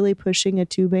you're really pushing a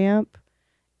tube amp,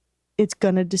 it's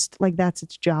gonna just like, that's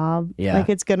its job. Yeah. Like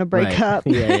it's gonna break up.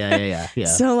 Yeah.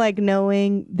 So like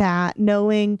knowing that,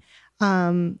 like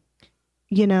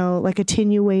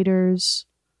attenuators,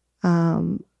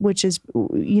 which is,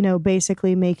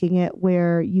 basically making it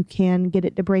where you can get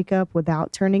it to break up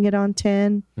without turning it on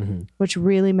 10, which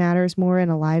really matters more in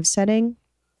a live setting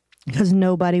because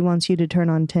nobody wants you to turn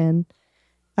on 10,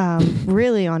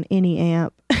 really on any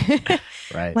amp.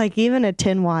 Right. Like even a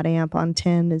 10-watt amp on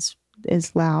 10 is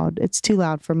loud. It's too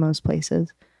loud for most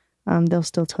places. They'll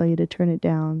still tell you to turn it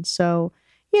down. So,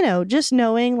 just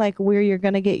knowing like where you're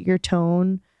going to get your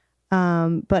tone,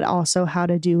 but also how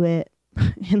to do it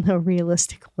in the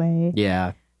realistic way.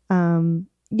 Yeah.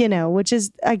 Which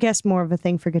is, I guess, more of a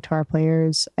thing for guitar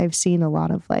players. I've seen a lot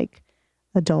of like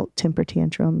adult temper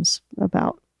tantrums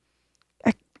about,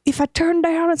 if I turn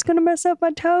down, it's going to mess up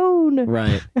my tone.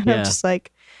 Right. And I'm just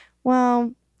like,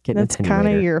 well, that's kind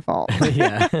of your fault.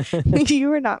 Yeah. You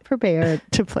were not prepared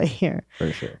to play here.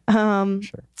 For sure. Sure.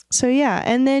 So yeah.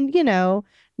 And then,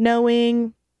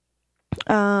 knowing,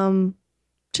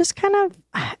 just kind of,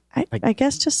 I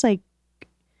guess just like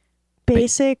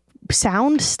basic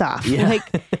sound stuff, like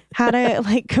how to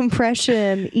like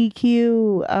compression,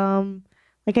 EQ,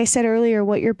 like I said earlier,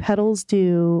 what your pedals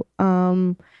do,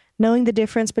 knowing the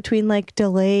difference between like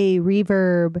delay,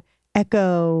 reverb,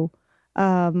 echo,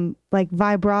 like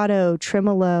vibrato,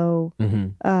 tremolo,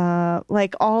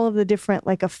 like all of the different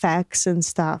like effects and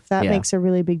stuff. That makes a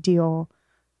really big deal.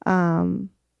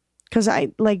 Cause I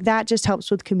like that just helps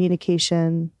with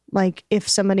communication. Like if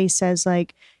somebody says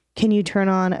like, can you turn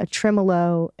on a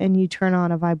tremolo and you turn on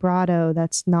a vibrato?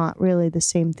 That's not really the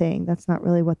same thing. That's not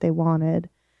really what they wanted.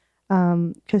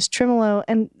 Cause tremolo,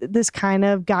 and this kind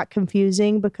of got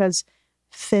confusing because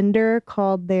Fender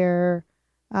called their,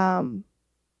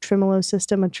 tremolo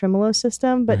system a tremolo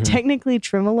system, but technically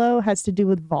tremolo has to do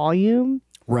with volume,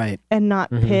 right, and not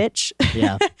pitch.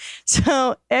 Yeah.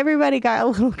 So everybody got a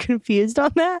little confused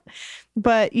on that,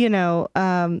 but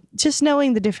just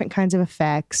knowing the different kinds of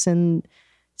effects and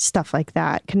stuff like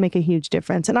that can make a huge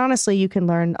difference. And honestly, you can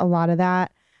learn a lot of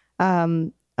that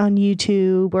on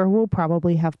YouTube, or we'll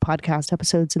probably have podcast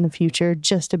episodes in the future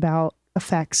just about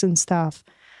effects and stuff.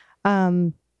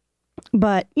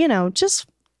 But just,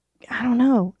 I don't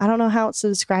know how else to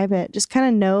describe it. Just kind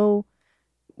of know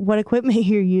what equipment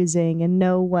you're using and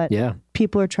know what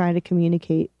people are trying to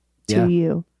communicate to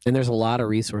you. And there's a lot of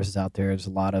resources out there. There's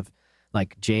a lot of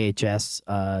like JHS,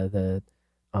 the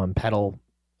pedal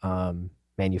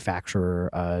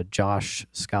manufacturer, Josh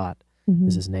Scott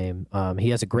is his name. He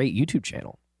has a great YouTube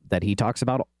channel that he talks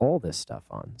about all this stuff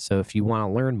on. So if you want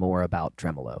to learn more about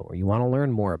tremolo, or you want to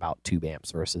learn more about tube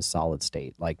amps versus solid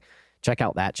state, like check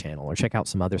out that channel, or check out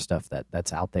some other stuff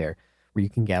that's out there where you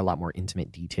can get a lot more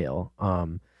intimate detail.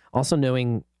 Also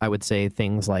knowing, I would say,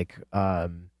 things like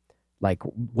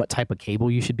what type of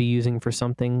cable you should be using for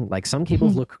something. Like some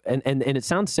cables look, and it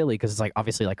sounds silly because it's like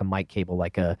obviously like a mic cable,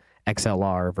 like a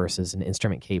XLR versus an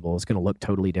instrument cable is going to look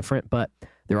totally different. But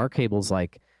there are cables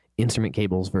like instrument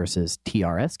cables versus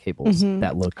TRS cables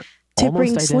that look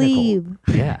almost identical. Sleeve.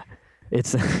 Yeah,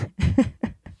 it's all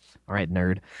right,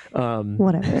 nerd.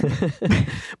 Whatever.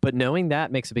 But knowing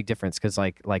that makes a big difference because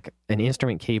like an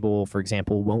instrument cable, for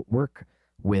example, won't work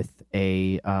with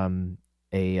a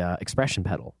expression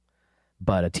pedal,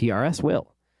 but a TRS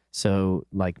will. So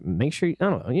like make sure, I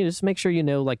don't know, you just make sure you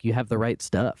know like you have the right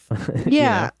stuff. Yeah, you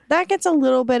know? that gets a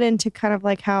little bit into kind of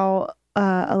like how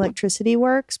electricity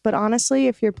works. But honestly,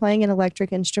 if you're playing an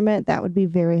electric instrument, that would be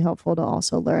very helpful to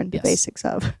also learn the basics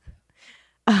of.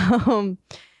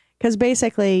 Because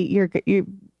basically, you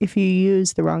if you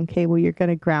use the wrong cable, you're going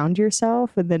to ground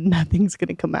yourself, and then nothing's going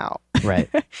to come out. Right.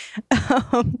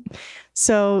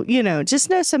 So just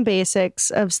know some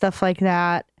basics of stuff like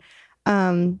that.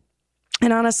 And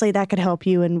honestly, that could help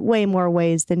you in way more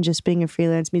ways than just being a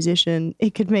freelance musician.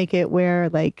 It could make it where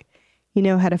like you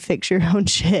know how to fix your own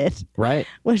shit, right?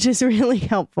 Which is really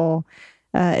helpful.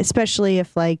 Especially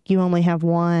if like you only have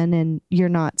one and you're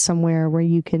not somewhere where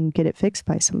you can get it fixed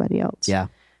by somebody else. Yeah.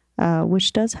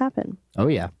 Which does happen. Oh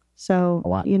yeah. So, a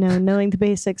lot. Knowing the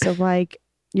basics of like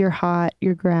your hot,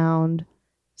 your ground,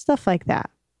 stuff like that.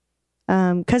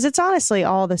 Cause it's honestly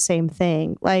all the same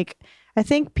thing. Like I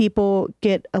think people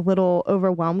get a little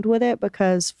overwhelmed with it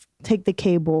because take the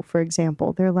cable, for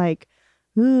example, they're like,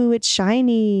 ooh, it's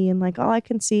shiny. And like, all I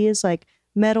can see is like,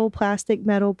 metal, plastic,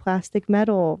 metal, plastic,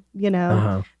 metal,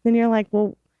 Then you're like,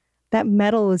 well, that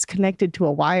metal is connected to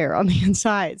a wire on the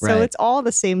inside. So Right. it's all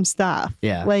the same stuff.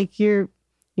 Yeah. Like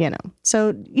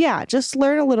So yeah, just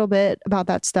learn a little bit about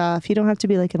that stuff. You don't have to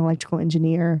be like an electrical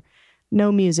engineer. No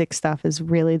music stuff is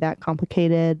really that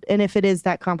complicated. And if it is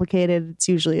that complicated, it's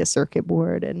usually a circuit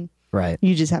board and Right.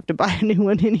 you just have to buy a new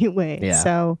one anyway. Yeah.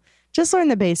 So just learn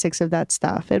the basics of that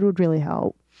stuff. It would really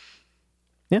help.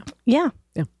 Yeah. Yeah.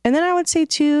 Yeah. And then I would say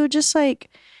too, just like,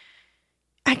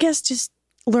 I guess just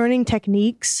learning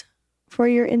techniques for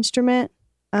your instrument.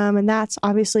 And that's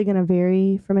obviously going to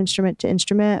vary from instrument to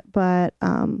instrument, but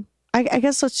I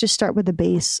guess let's just start with the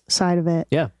bass side of it.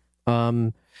 Yeah.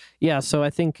 Yeah. So I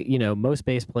think, most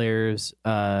bass players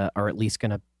are at least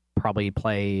going to probably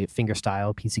play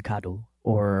fingerstyle pizzicato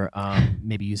or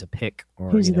maybe use a pick or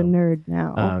Who's the nerd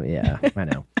now? Yeah, I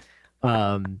know.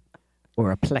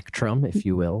 Or a plectrum, if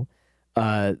you will.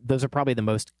 Those are probably the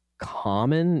most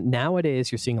common.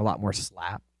 Nowadays, you're seeing a lot more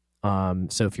slap.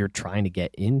 So if you're trying to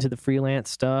get into the freelance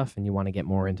stuff and you want to get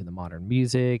more into the modern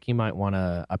music, you might want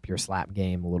to up your slap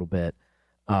game a little bit.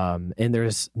 And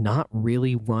there's not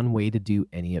really one way to do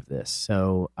any of this.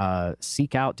 So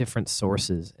seek out different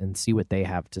sources and see what they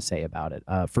have to say about it.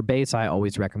 For bass, I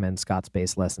always recommend Scott's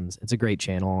Bass Lessons. It's a great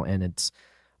channel, and it's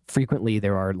frequently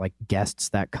there are like guests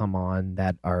that come on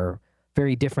that are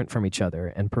very different from each other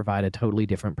and provide a totally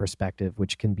different perspective,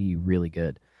 which can be really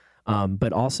good.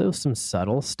 But also some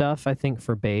subtle stuff, I think,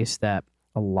 for bass that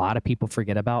a lot of people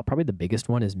forget about. Probably the biggest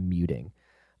one is muting.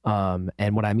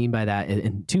 And what I mean by that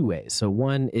in two ways. So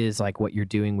one is like what you're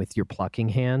doing with your plucking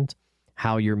hand,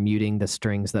 how you're muting the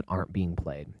strings that aren't being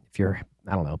played. If you're,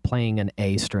 playing an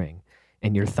A string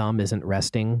and your thumb isn't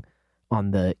resting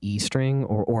on the E string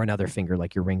or another finger,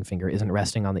 like your ring finger isn't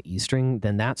resting on the E string,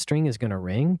 then that string is going to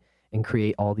ring and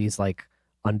create all these like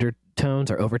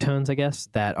undertones or overtones, I guess,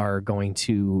 that are going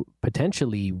to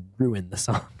potentially ruin the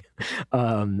song.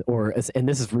 And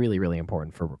this is really, really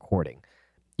important for recording.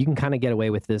 You can kind of get away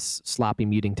with this sloppy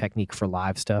muting technique for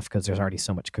live stuff because there's already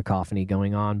so much cacophony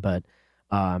going on. But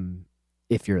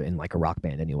if you're in like a rock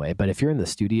band anyway, but if you're in the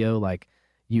studio, like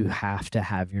you have to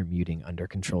have your muting under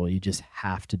control. You just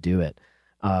have to do it.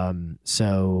 And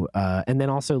then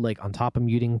also like on top of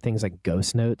muting, things like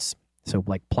ghost notes. So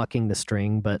like plucking the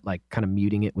string, but like kind of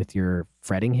muting it with your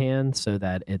fretting hand so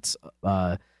that it's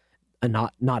not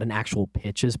an actual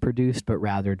pitch is produced, but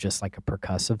rather just like a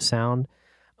percussive sound.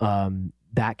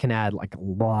 That can add like a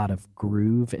lot of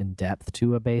groove and depth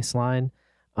to a bass line.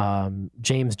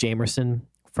 James Jamerson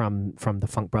from the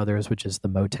Funk Brothers, which is the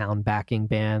Motown backing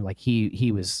band, like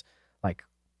he was like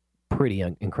pretty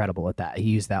incredible at that. He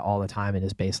used that all the time in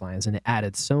his bass lines, and it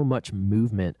added so much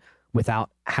movement without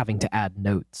having to add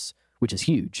notes, which is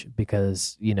huge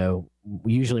because, you know,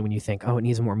 usually when you think, oh, it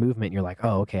needs more movement, you're like,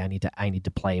 oh, okay, I need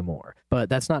to play more. But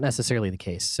that's not necessarily the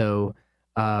case. So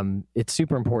it's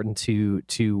super important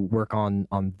to work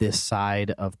on this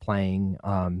side of playing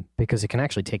because it can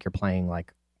actually take your playing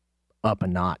like up a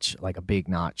notch, like a big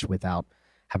notch, without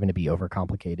having to be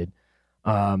overcomplicated.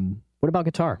 What about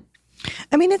guitar?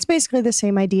 I mean, it's basically the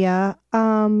same idea.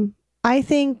 I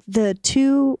think the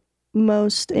two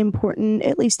most important,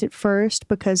 at least at first,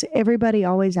 because everybody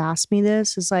always asks me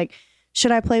this, is like,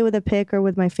 should I play with a pick or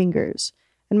with my fingers?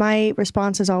 And my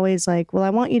response is always like, well, I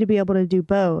want you to be able to do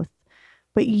both.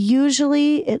 But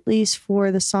usually, at least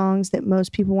for the songs that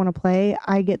most people want to play,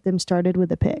 I get them started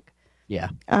with a pick. Yeah.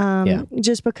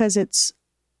 Just because it's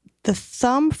the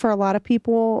thumb for a lot of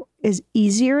people is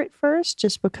easier at first,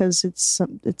 just because it's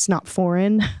not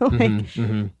foreign.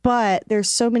 But there's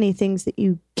so many things that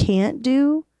you can't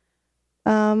do,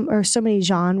 or so many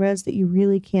genres that you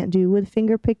really can't do with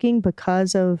finger picking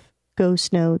because of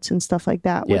ghost notes and stuff like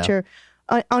that, which are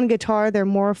on guitar. They're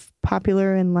more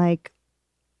popular in like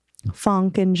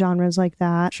funk and genres like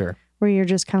that. Sure. Where you're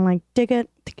just kind of like dig it,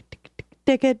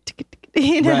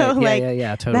 you know, right.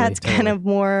 Yeah, totally. That's kind of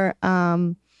more,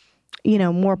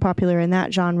 more popular in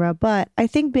that genre. But I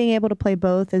think being able to play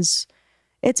both it's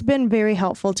been very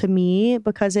helpful to me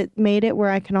because it made it where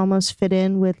I can almost fit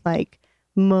in with like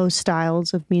most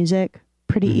styles of music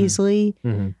pretty easily.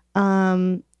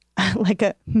 Like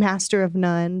a master of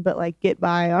none, but like get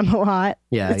by on a lot.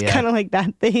 Yeah. It's kind of like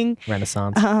that thing.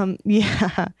 Renaissance.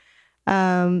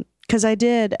 Because I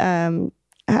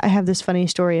have this funny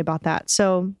story about that.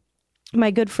 So my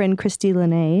good friend Christy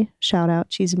Lene, shout out,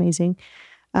 she's amazing.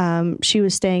 She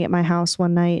was staying at my house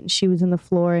one night and she was on the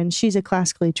floor, and she's a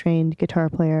classically trained guitar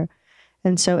player.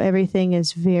 And so everything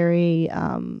is very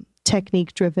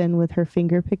technique driven with her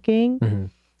finger picking.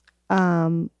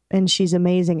 And she's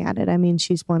amazing at it. I mean,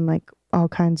 she's won like all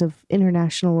kinds of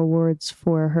international awards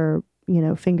for her,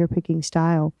 finger picking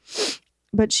style.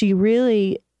 But she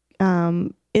really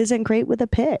isn't great with a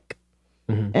pick.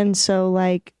 And so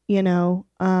like,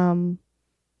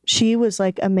 she was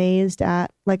like amazed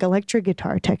at like electric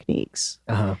guitar techniques.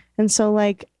 And so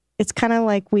like, it's kind of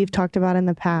like we've talked about in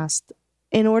the past.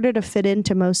 In order to fit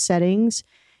into most settings,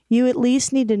 you at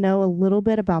least need to know a little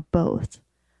bit about both.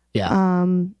 Yeah.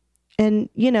 And,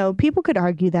 people could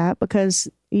argue that because,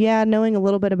 knowing a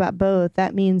little bit about both,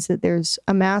 that means that there's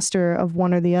a master of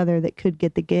one or the other that could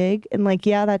get the gig. And like,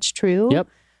 that's true. Yep.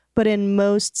 But in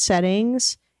most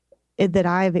settings that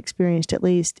I've experienced, at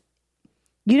least,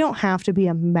 you don't have to be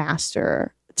a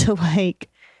master to like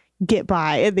get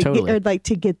by or like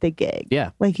to get the gig.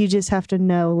 Yeah. Like you just have to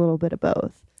know a little bit of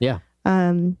both. Yeah.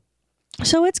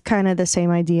 So it's kind of the same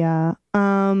idea.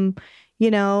 And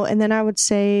then I would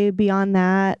say beyond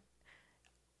that,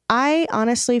 I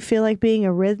honestly feel like being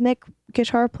a rhythmic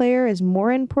guitar player is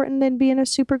more important than being a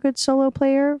super good solo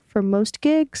player for most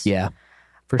gigs. Yeah,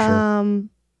 for sure.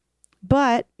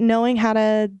 But knowing how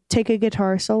to take a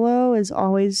guitar solo is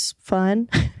always fun.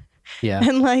 Yeah.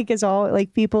 And like is all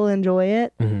like people enjoy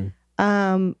it.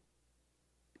 But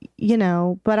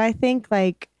I think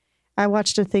like I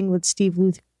watched a thing with Steve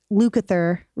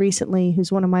Lukather recently,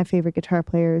 who's one of my favorite guitar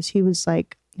players.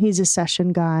 He's a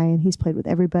session guy and he's played with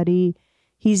everybody.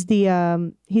 He's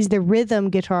the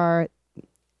rhythm guitar.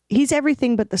 He's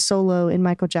everything but the solo in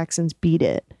Michael Jackson's Beat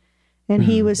It. And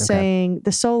he was saying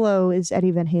the solo is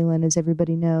Eddie Van Halen, as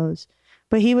everybody knows.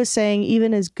 But he was saying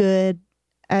even as good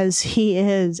as he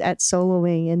is at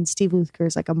soloing, and Steve Lukather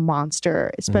is like a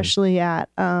monster, especially at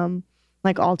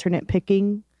like alternate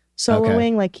picking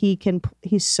soloing. Like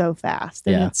he's so fast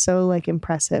and it's so like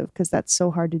impressive because that's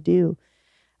so hard to do.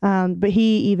 But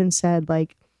he even said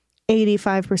like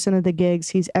 85% of the gigs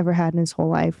he's ever had in his whole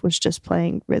life was just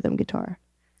playing rhythm guitar.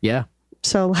 Yeah.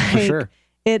 So like for sure.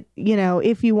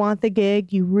 If you want the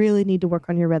gig, you really need to work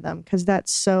on your rhythm because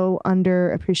that's so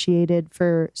underappreciated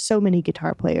for so many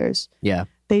guitar players. Yeah.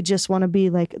 They just want to be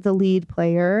like the lead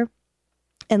player.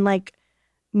 And like,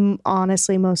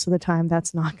 honestly, most of the time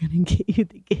that's not going to get you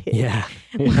the gig. Yeah.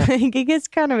 Like, it gets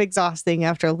kind of exhausting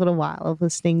after a little while of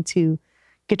listening to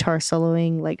guitar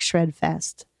soloing like shred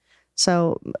fest.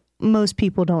 So most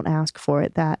people don't ask for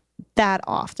it that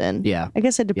often. Yeah. I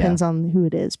guess it depends on who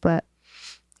it is, but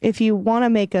if you want to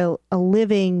make a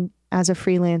living as a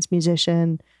freelance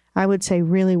musician, I would say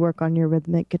really work on your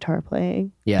rhythmic guitar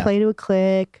playing. Yeah. Play to a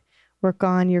click, work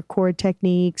on your chord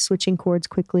technique, switching chords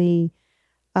quickly,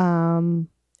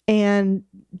 and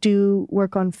do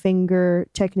work on finger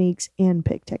techniques and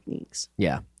pick techniques.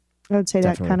 Yeah. I would say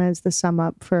Definitely. that kind of is the sum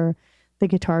up for the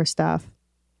guitar stuff.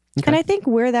 Okay. And I think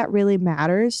where that really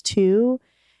matters too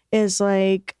is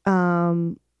like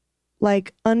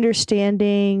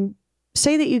understanding,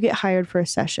 say that you get hired for a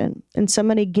session and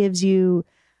somebody gives you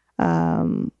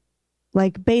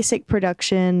like basic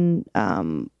production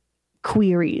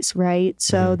queries, right?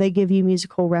 So they give you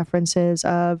musical references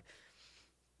of,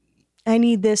 I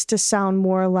need this to sound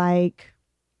more like,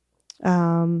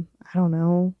 I don't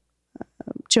know,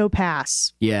 Joe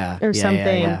Pass Yeah. or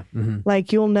something. Yeah. Mhm.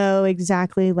 Like you'll know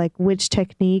exactly like which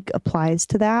technique applies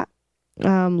to that.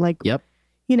 Yep.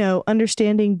 You know,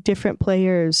 understanding different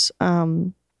players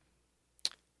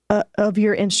of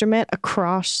your instrument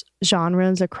across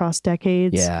genres, across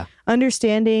decades. Yeah.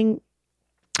 Understanding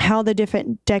how the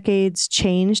different decades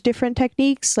change different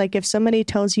techniques. Like if somebody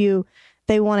tells you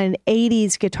they want an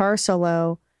 80s guitar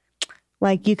solo,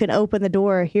 like you can open the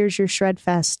door. Here's your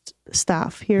Shredfest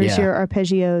stuff. Here's Yeah. your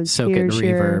arpeggios. Soak it in here's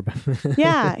your reverb.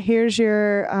 yeah. Here's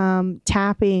your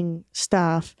tapping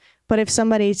stuff. But if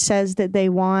somebody says that they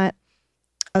want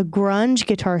a grunge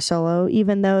guitar solo,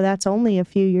 even though that's only a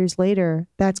few years later,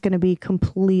 that's going to be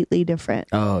completely different.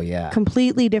 Oh yeah.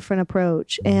 Completely different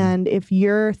approach. And if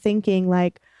you're thinking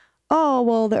like, oh,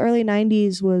 well, the early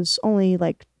 90s was only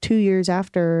like 2 years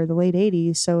after the late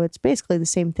 80s, so it's basically the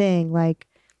same thing, like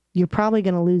you're probably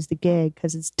going to lose the gig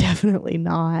because it's definitely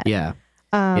not. Yeah.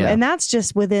 And that's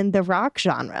just within the rock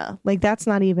genre. Like that's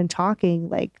not even talking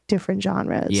like different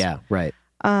genres. Yeah. Right.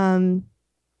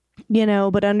 You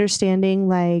know, but understanding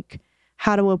like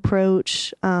how to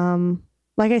approach,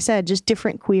 like I said, just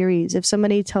different queries. If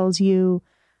somebody tells you,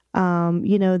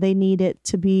 you know, they need it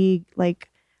to be like,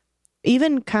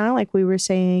 even kind of like we were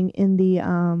saying in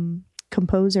the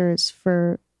composers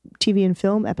for TV and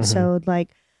film episode,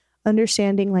 like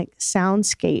understanding like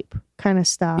soundscape kind of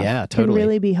stuff. Yeah, can totally.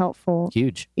 really be helpful.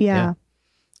 Huge. Yeah.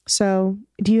 So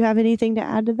do you have anything to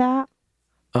add to that?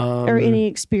 Or any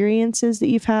experiences that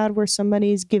you've had where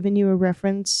somebody's given you a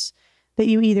reference that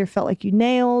you either felt like you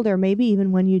nailed or maybe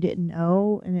even when you didn't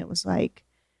know and it was like,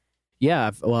 Yeah,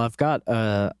 I've got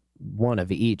one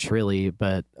of each really,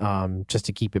 but just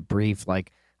to keep it brief,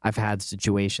 like I've had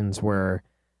situations where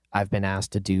I've been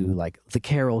asked to do like the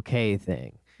Carol K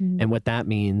thing. And what that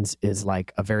means is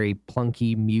like a very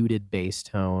plunky, muted bass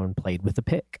tone played with a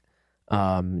pick.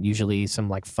 Usually some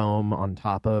like foam on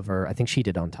top of, or I think she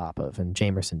did on top of, and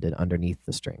Jamerson did underneath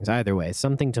the strings. Either way,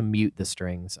 something to mute the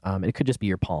strings. It could just be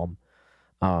your palm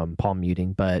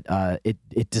muting, but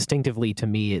it distinctively to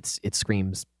me it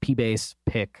screams P bass,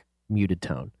 pick, muted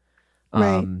tone.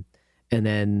 Right. And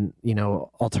then, you know,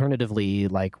 alternatively,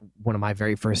 like one of my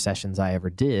very first sessions I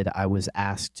ever did, I was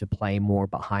asked to play more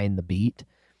behind the beat,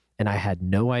 and I had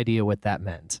no idea what that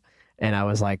meant. And I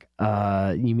was like,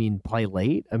 you mean play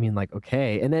late? I mean, like,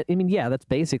 okay. And then, I mean, yeah, that's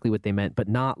basically what they meant, but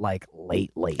not like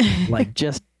late, like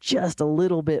just a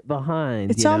little bit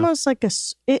behind. it's you know? almost like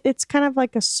it's kind of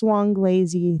like a swung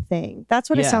lazy thing.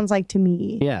 That's what it Yeah. sounds like to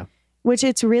me. Yeah. Which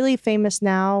it's really famous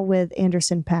now with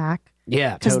Anderson .Paak.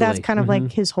 Yeah, Because totally. that's kind of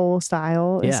like his whole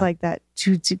style. It's Yeah. like that.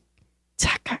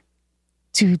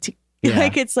 Yeah.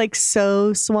 Like it's like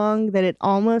so swung that it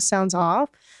almost sounds off,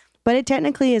 but it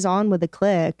technically is on with a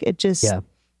click. It just,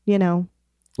 you know,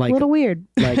 like a little weird.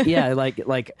 like yeah,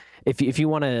 like if you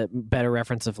want a better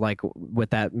reference of like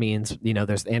what that means, you know,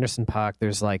 there's Anderson .Paak.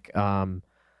 There's like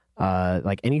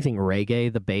anything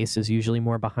reggae. The bass is usually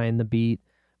more behind the beat.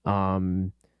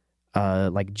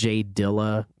 Like Jay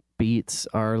Dilla beats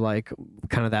are like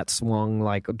kind of that swung,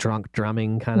 like drunk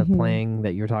drumming kind of playing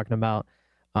that you're talking about.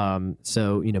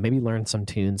 So, you know, maybe learn some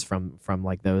tunes from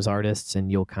like those artists,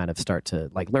 and you'll kind of start to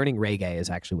like learning reggae is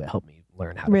actually what helped me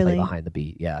learn how to play behind the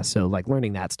beat. Yeah. So like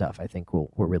learning that stuff, I think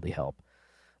will really help.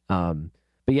 But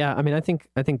yeah, I mean, I think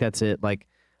that's it. Like,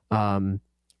 and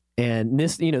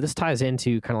this, you know, this ties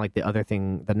into kind of like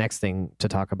the next thing to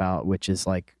talk about, which is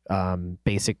like,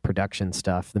 basic production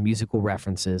stuff, the musical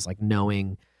references, like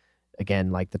knowing,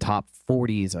 again, like the top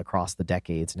 40s across the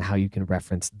decades and how you can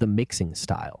reference the mixing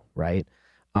style, right?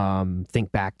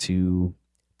 Think back to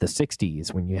the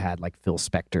 60s when you had like Phil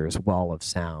Spector's Wall of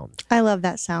Sound. I love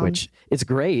that sound. Which it's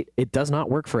great. It does not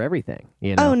work for everything,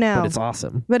 you know. Oh, no. But it's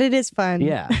awesome. But it is fun.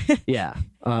 Yeah. Yeah.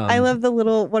 I love the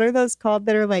little, what are those called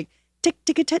that are like tick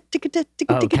tick tick tick tick tick tick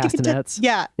tick tick. castanets.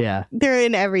 Yeah. Yeah. They're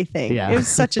in everything. Yeah. It was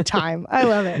such a time. I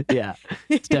love it. Yeah.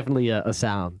 It's definitely a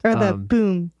sound. Or the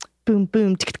boom, boom,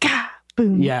 boom, tick tick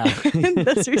boom. Yeah.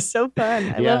 Those are so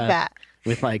fun. I love that.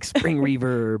 With like spring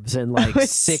reverbs and like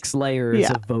 6 layers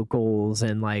of vocals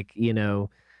and like, you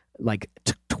know, like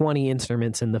 20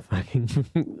 instruments in the fucking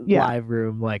live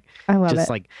room. Like, I love just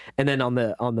it. like, and then on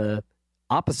the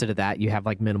opposite of that, you have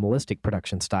like minimalistic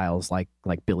production styles, like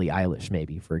Billie Eilish,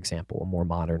 maybe, for example, a more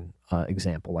modern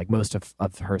example. Like most of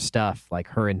her stuff, like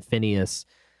her and Phineas,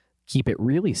 keep it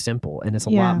really simple, and it's a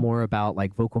lot more about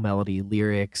like vocal melody,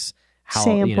 lyrics, how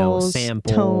samples,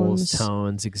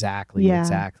 tones, exactly.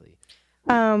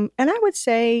 And I would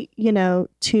say,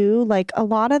 too, like a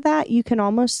lot of that you can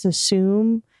almost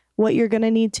assume what you're going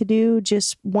to need to do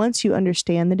just once you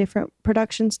understand the different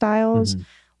production styles.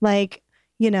 Like,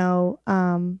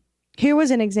 here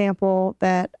was an example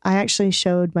that I actually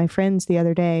showed my friends the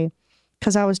other day,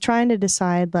 because I was trying to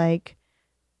decide, like,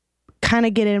 kind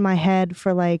of get in my head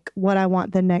for like what I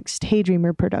want the next Hey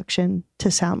Dreamer production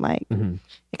to sound like.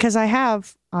 Because I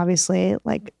have, obviously,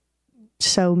 like,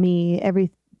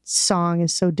 every song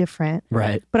is so different.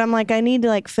 Right. But I'm like, I need to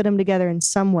like fit them together in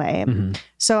some way.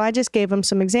 So I just gave them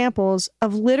some examples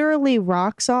of literally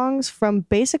rock songs from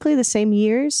basically the same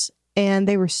years, and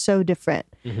they were so different.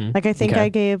 Like, I think I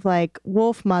gave like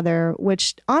Wolf Mother,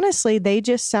 which honestly, they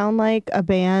just sound like a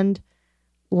band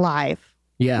live.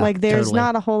 Yeah. Like, there's totally.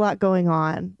 not a whole lot going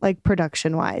on, like,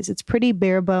 production wise. It's pretty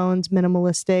bare bones,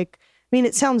 minimalistic. I mean,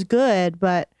 it sounds good,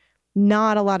 but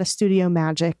not a lot of studio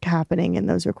magic happening in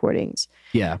those recordings.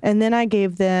 Yeah. And then I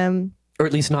gave them, or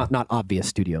at least not obvious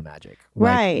studio magic.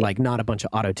 Right. Like not a bunch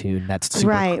of auto-tune that's super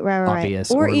right.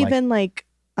 obvious. Or even like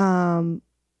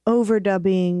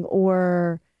overdubbing,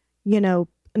 or,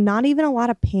 not even a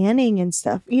lot of panning and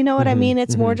stuff. You know what I mean?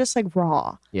 It's more just like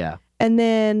raw. Yeah. And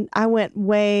then I went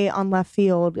way on left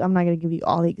field. I'm not going to give you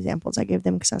all the examples I gave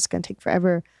them because that's going to take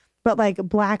forever. But like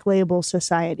Black Label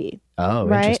Society. Oh,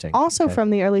 right? Interesting. Also from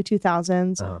the early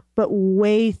 2000s, but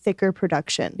way thicker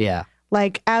production. Yeah.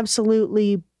 Like,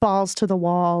 absolutely balls to the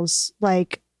walls.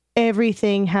 Like,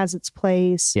 everything has its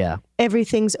place. Yeah.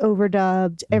 Everything's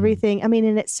overdubbed. Everything. I mean,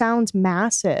 and it sounds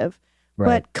massive,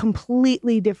 but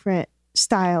completely different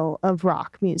style of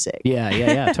rock music.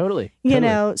 Yeah. Totally.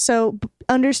 So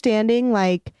understanding,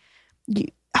 like,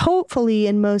 hopefully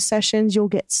in most sessions you'll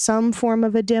get some form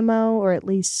of a demo, or at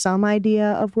least some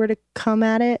idea of where to come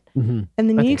at it. And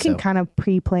then you can kind of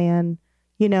pre-plan,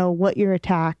 what your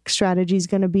attack strategy is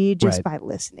going to be just by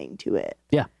listening to it.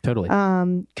 Yeah, totally.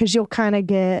 Because you'll kind of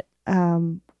get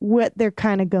what they're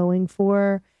kind of going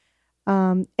for.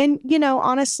 And,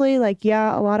 honestly, like,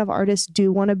 a lot of artists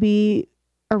do want to be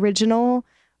original,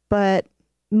 but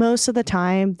most of the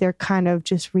time they're kind of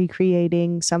just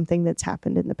recreating something that's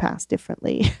happened in the past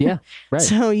differently. Yeah, right.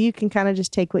 So you can kind of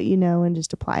just take what you know and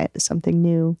just apply it to something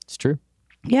new. It's true.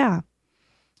 Yeah.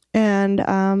 And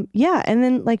and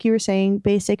then, like you were saying,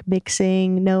 basic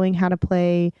mixing, knowing how to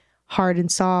play hard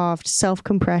and soft,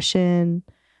 self-compression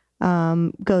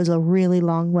goes a really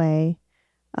long way.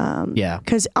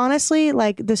 Because honestly,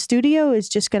 like, the studio is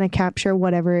just going to capture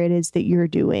whatever it is that you're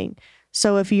doing.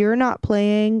 So if you're not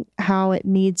playing how it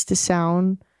needs to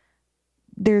sound,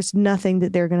 there's nothing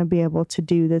that they're going to be able to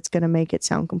do that's going to make it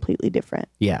sound completely different.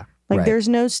 Yeah. Like, there's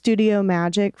no studio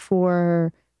magic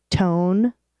for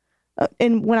tone.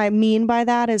 And what I mean by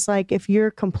that is, like, if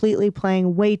you're completely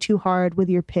playing way too hard with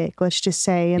your pick, let's just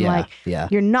say, and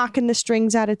you're knocking the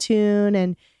strings out of tune,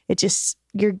 and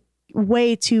you're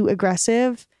way too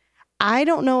aggressive, I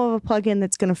don't know of a plugin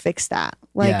that's going to fix that.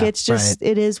 Like, it's just,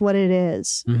 it is what it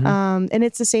is. And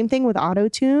it's the same thing with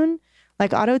auto-tune.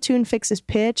 Like, auto-tune fixes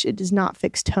pitch. It does not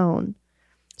fix tone.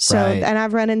 So, and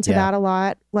I've run into that a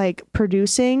lot, like,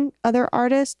 producing other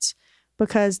artists,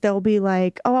 because they'll be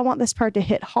like, oh, I want this part to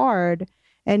hit hard.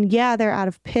 And they're out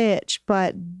of pitch,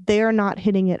 but they're not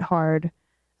hitting it hard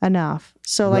enough.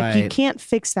 So, like, you can't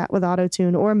fix that with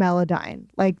auto-tune or Melodyne.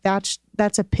 Like, that's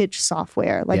a pitch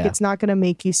software. Like, it's not going to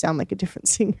make you sound like a different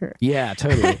singer. Yeah,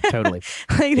 totally.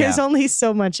 Like, there's only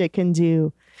so much it can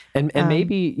do. And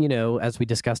maybe, as we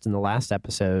discussed in the last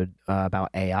episode about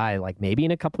AI, like, maybe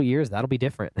in a couple years that'll be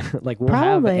different. Like, we'll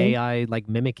have AI like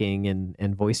mimicking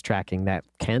and voice tracking that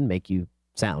can make you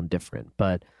sound different.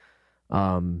 But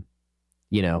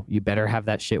you better have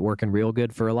that shit working real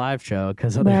good for a live show,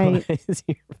 because otherwise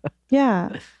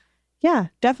Yeah,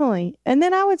 definitely. And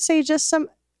then I would say just some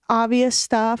obvious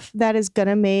stuff that is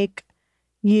gonna make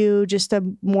you just a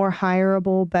more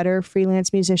hireable, better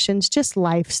freelance musicians. Just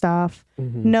life stuff.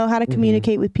 Know how to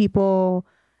communicate with people,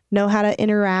 know how to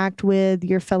interact with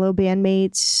your fellow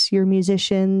bandmates, your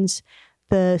musicians,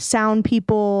 the sound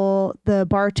people, the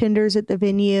bartenders at the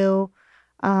venue,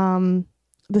 the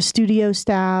studio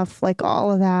staff, like,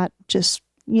 all of that just,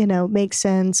 makes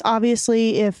sense.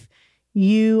 Obviously, if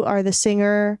you are the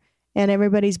singer and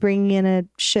everybody's bringing in a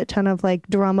shit ton of, like,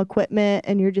 drum equipment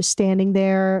and you're just standing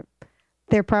there,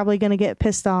 they're probably going to get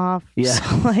pissed off. Yeah.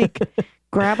 So, like,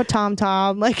 grab a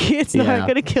tom-tom. Like, it's Yeah. not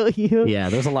going to kill you. Yeah,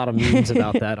 there's a lot of memes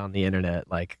about that on the internet,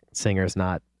 like singers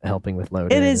not helping with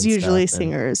loading. It is and usually stuff,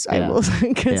 and- singers, yeah. I will say,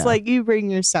 because Yeah. like you bring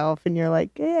yourself and you're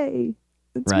like, hey,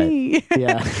 it's Right. me.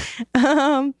 Yeah.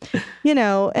 You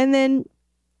know, and then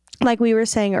like we were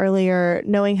saying earlier,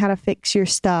 knowing how to fix your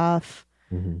stuff,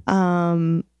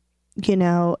 Mhm. you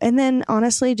know, and then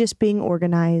honestly, just being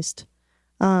organized.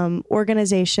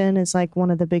 Organization is like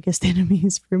one of the biggest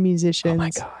enemies for musicians. Oh my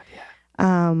God.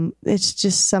 Yeah. It's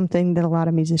just something that a lot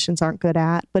of musicians aren't good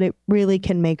at, but it really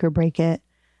can make or break it.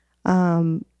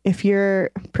 If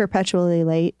you're perpetually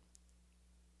late,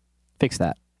 Fix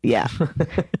that. yeah,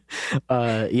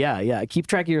 Yeah. Keep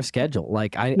track of your schedule.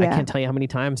 Like I Yeah. can't tell you how many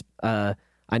times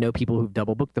I know people who've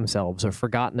double booked themselves or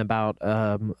forgotten about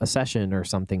a session or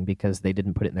something because they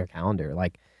didn't put it in their calendar.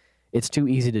 Like it's too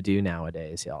easy to do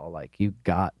nowadays, y'all. Like you've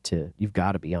got to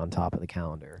be on top of the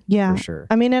calendar. Yeah. For sure.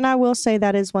 I mean, and I will say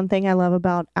that is one thing I love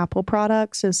about Apple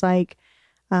products is like,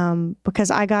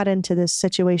 because I got into this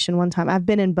situation one time. I've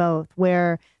been in both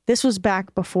where this was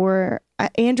back before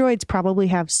Androids probably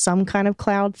have some kind of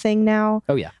cloud thing now.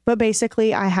 Oh yeah. But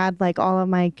basically I had like all of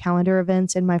my calendar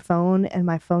events in my phone and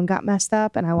my phone got messed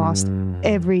up and I lost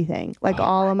everything, like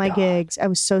all of my gigs. I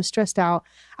was so stressed out.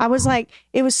 I was like,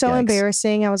 it was so Yikes.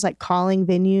 embarrassing. I was like calling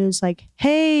venues like,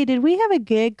 hey, did we have a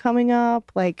gig coming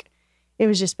up? Like it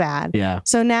was just bad. Yeah.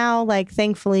 So now, like,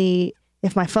 thankfully,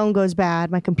 if my phone goes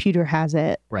bad, my computer has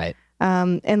it. Right.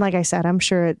 And like I said, I'm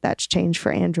sure that's changed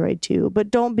for Android too. But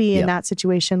don't be in Yep. that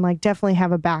situation. Like, definitely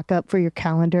have a backup for your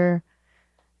calendar.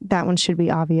 That one should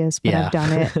be obvious, but Yeah. I've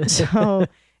done it. So,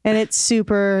 and it's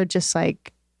super just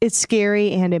like, it's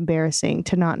scary and embarrassing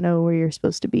to not know where you're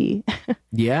supposed to be.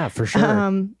 Yeah, for sure.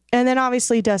 And then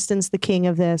obviously Dustin's the king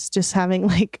of this, just having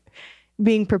like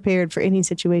being prepared for any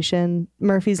situation.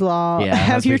 Murphy's Law, yeah,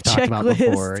 have as your we've talked about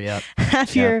before. checklist, Yep.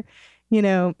 have Yeah. your, you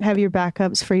know, have your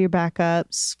backups for your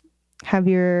backups, have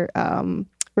your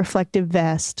reflective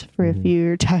vest for if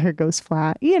your tire goes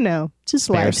flat, you know, just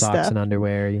Spare life socks stuff. and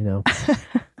underwear, you know.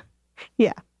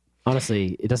 Yeah.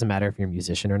 Honestly, it doesn't matter if you're a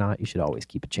musician or not. You should always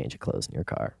keep a change of clothes in your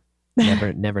car.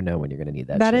 Never know when you're going to need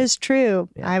that. That shit. is true.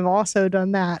 Yeah. I've also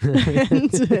done that.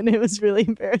 and it was really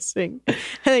embarrassing. I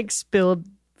like spilled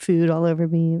food all over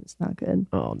me. It was not good.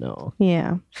 Oh no.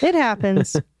 Yeah, it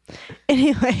happens.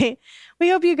 Anyway, we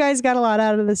hope you guys got a lot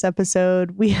out of this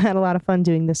episode. We had a lot of fun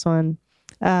doing this one.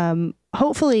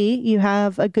 Hopefully you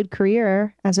have a good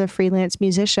career as a freelance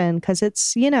musician because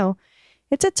it's, you know,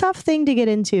 it's a tough thing to get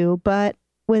into, but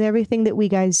with everything that we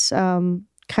guys kind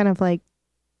of like,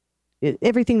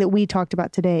 everything that we talked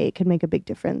about today, it can make a big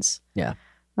difference. Yeah.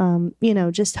 You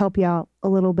know, just help you out a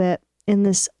little bit in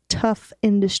this tough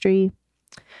industry.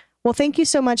 Well, thank you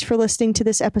so much for listening to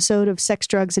this episode of Sex,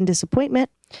 Drugs, and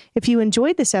Disappointment. If you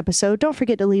enjoyed this episode, don't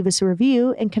forget to leave us a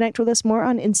review and connect with us more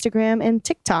on Instagram and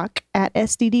TikTok at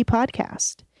SDD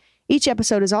Podcast. Each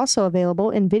episode is also available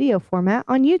in video format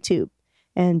on YouTube.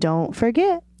 And don't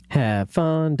forget, Have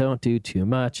fun, don't do too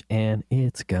much, and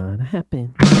it's gonna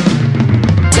happen.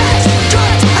 Sex,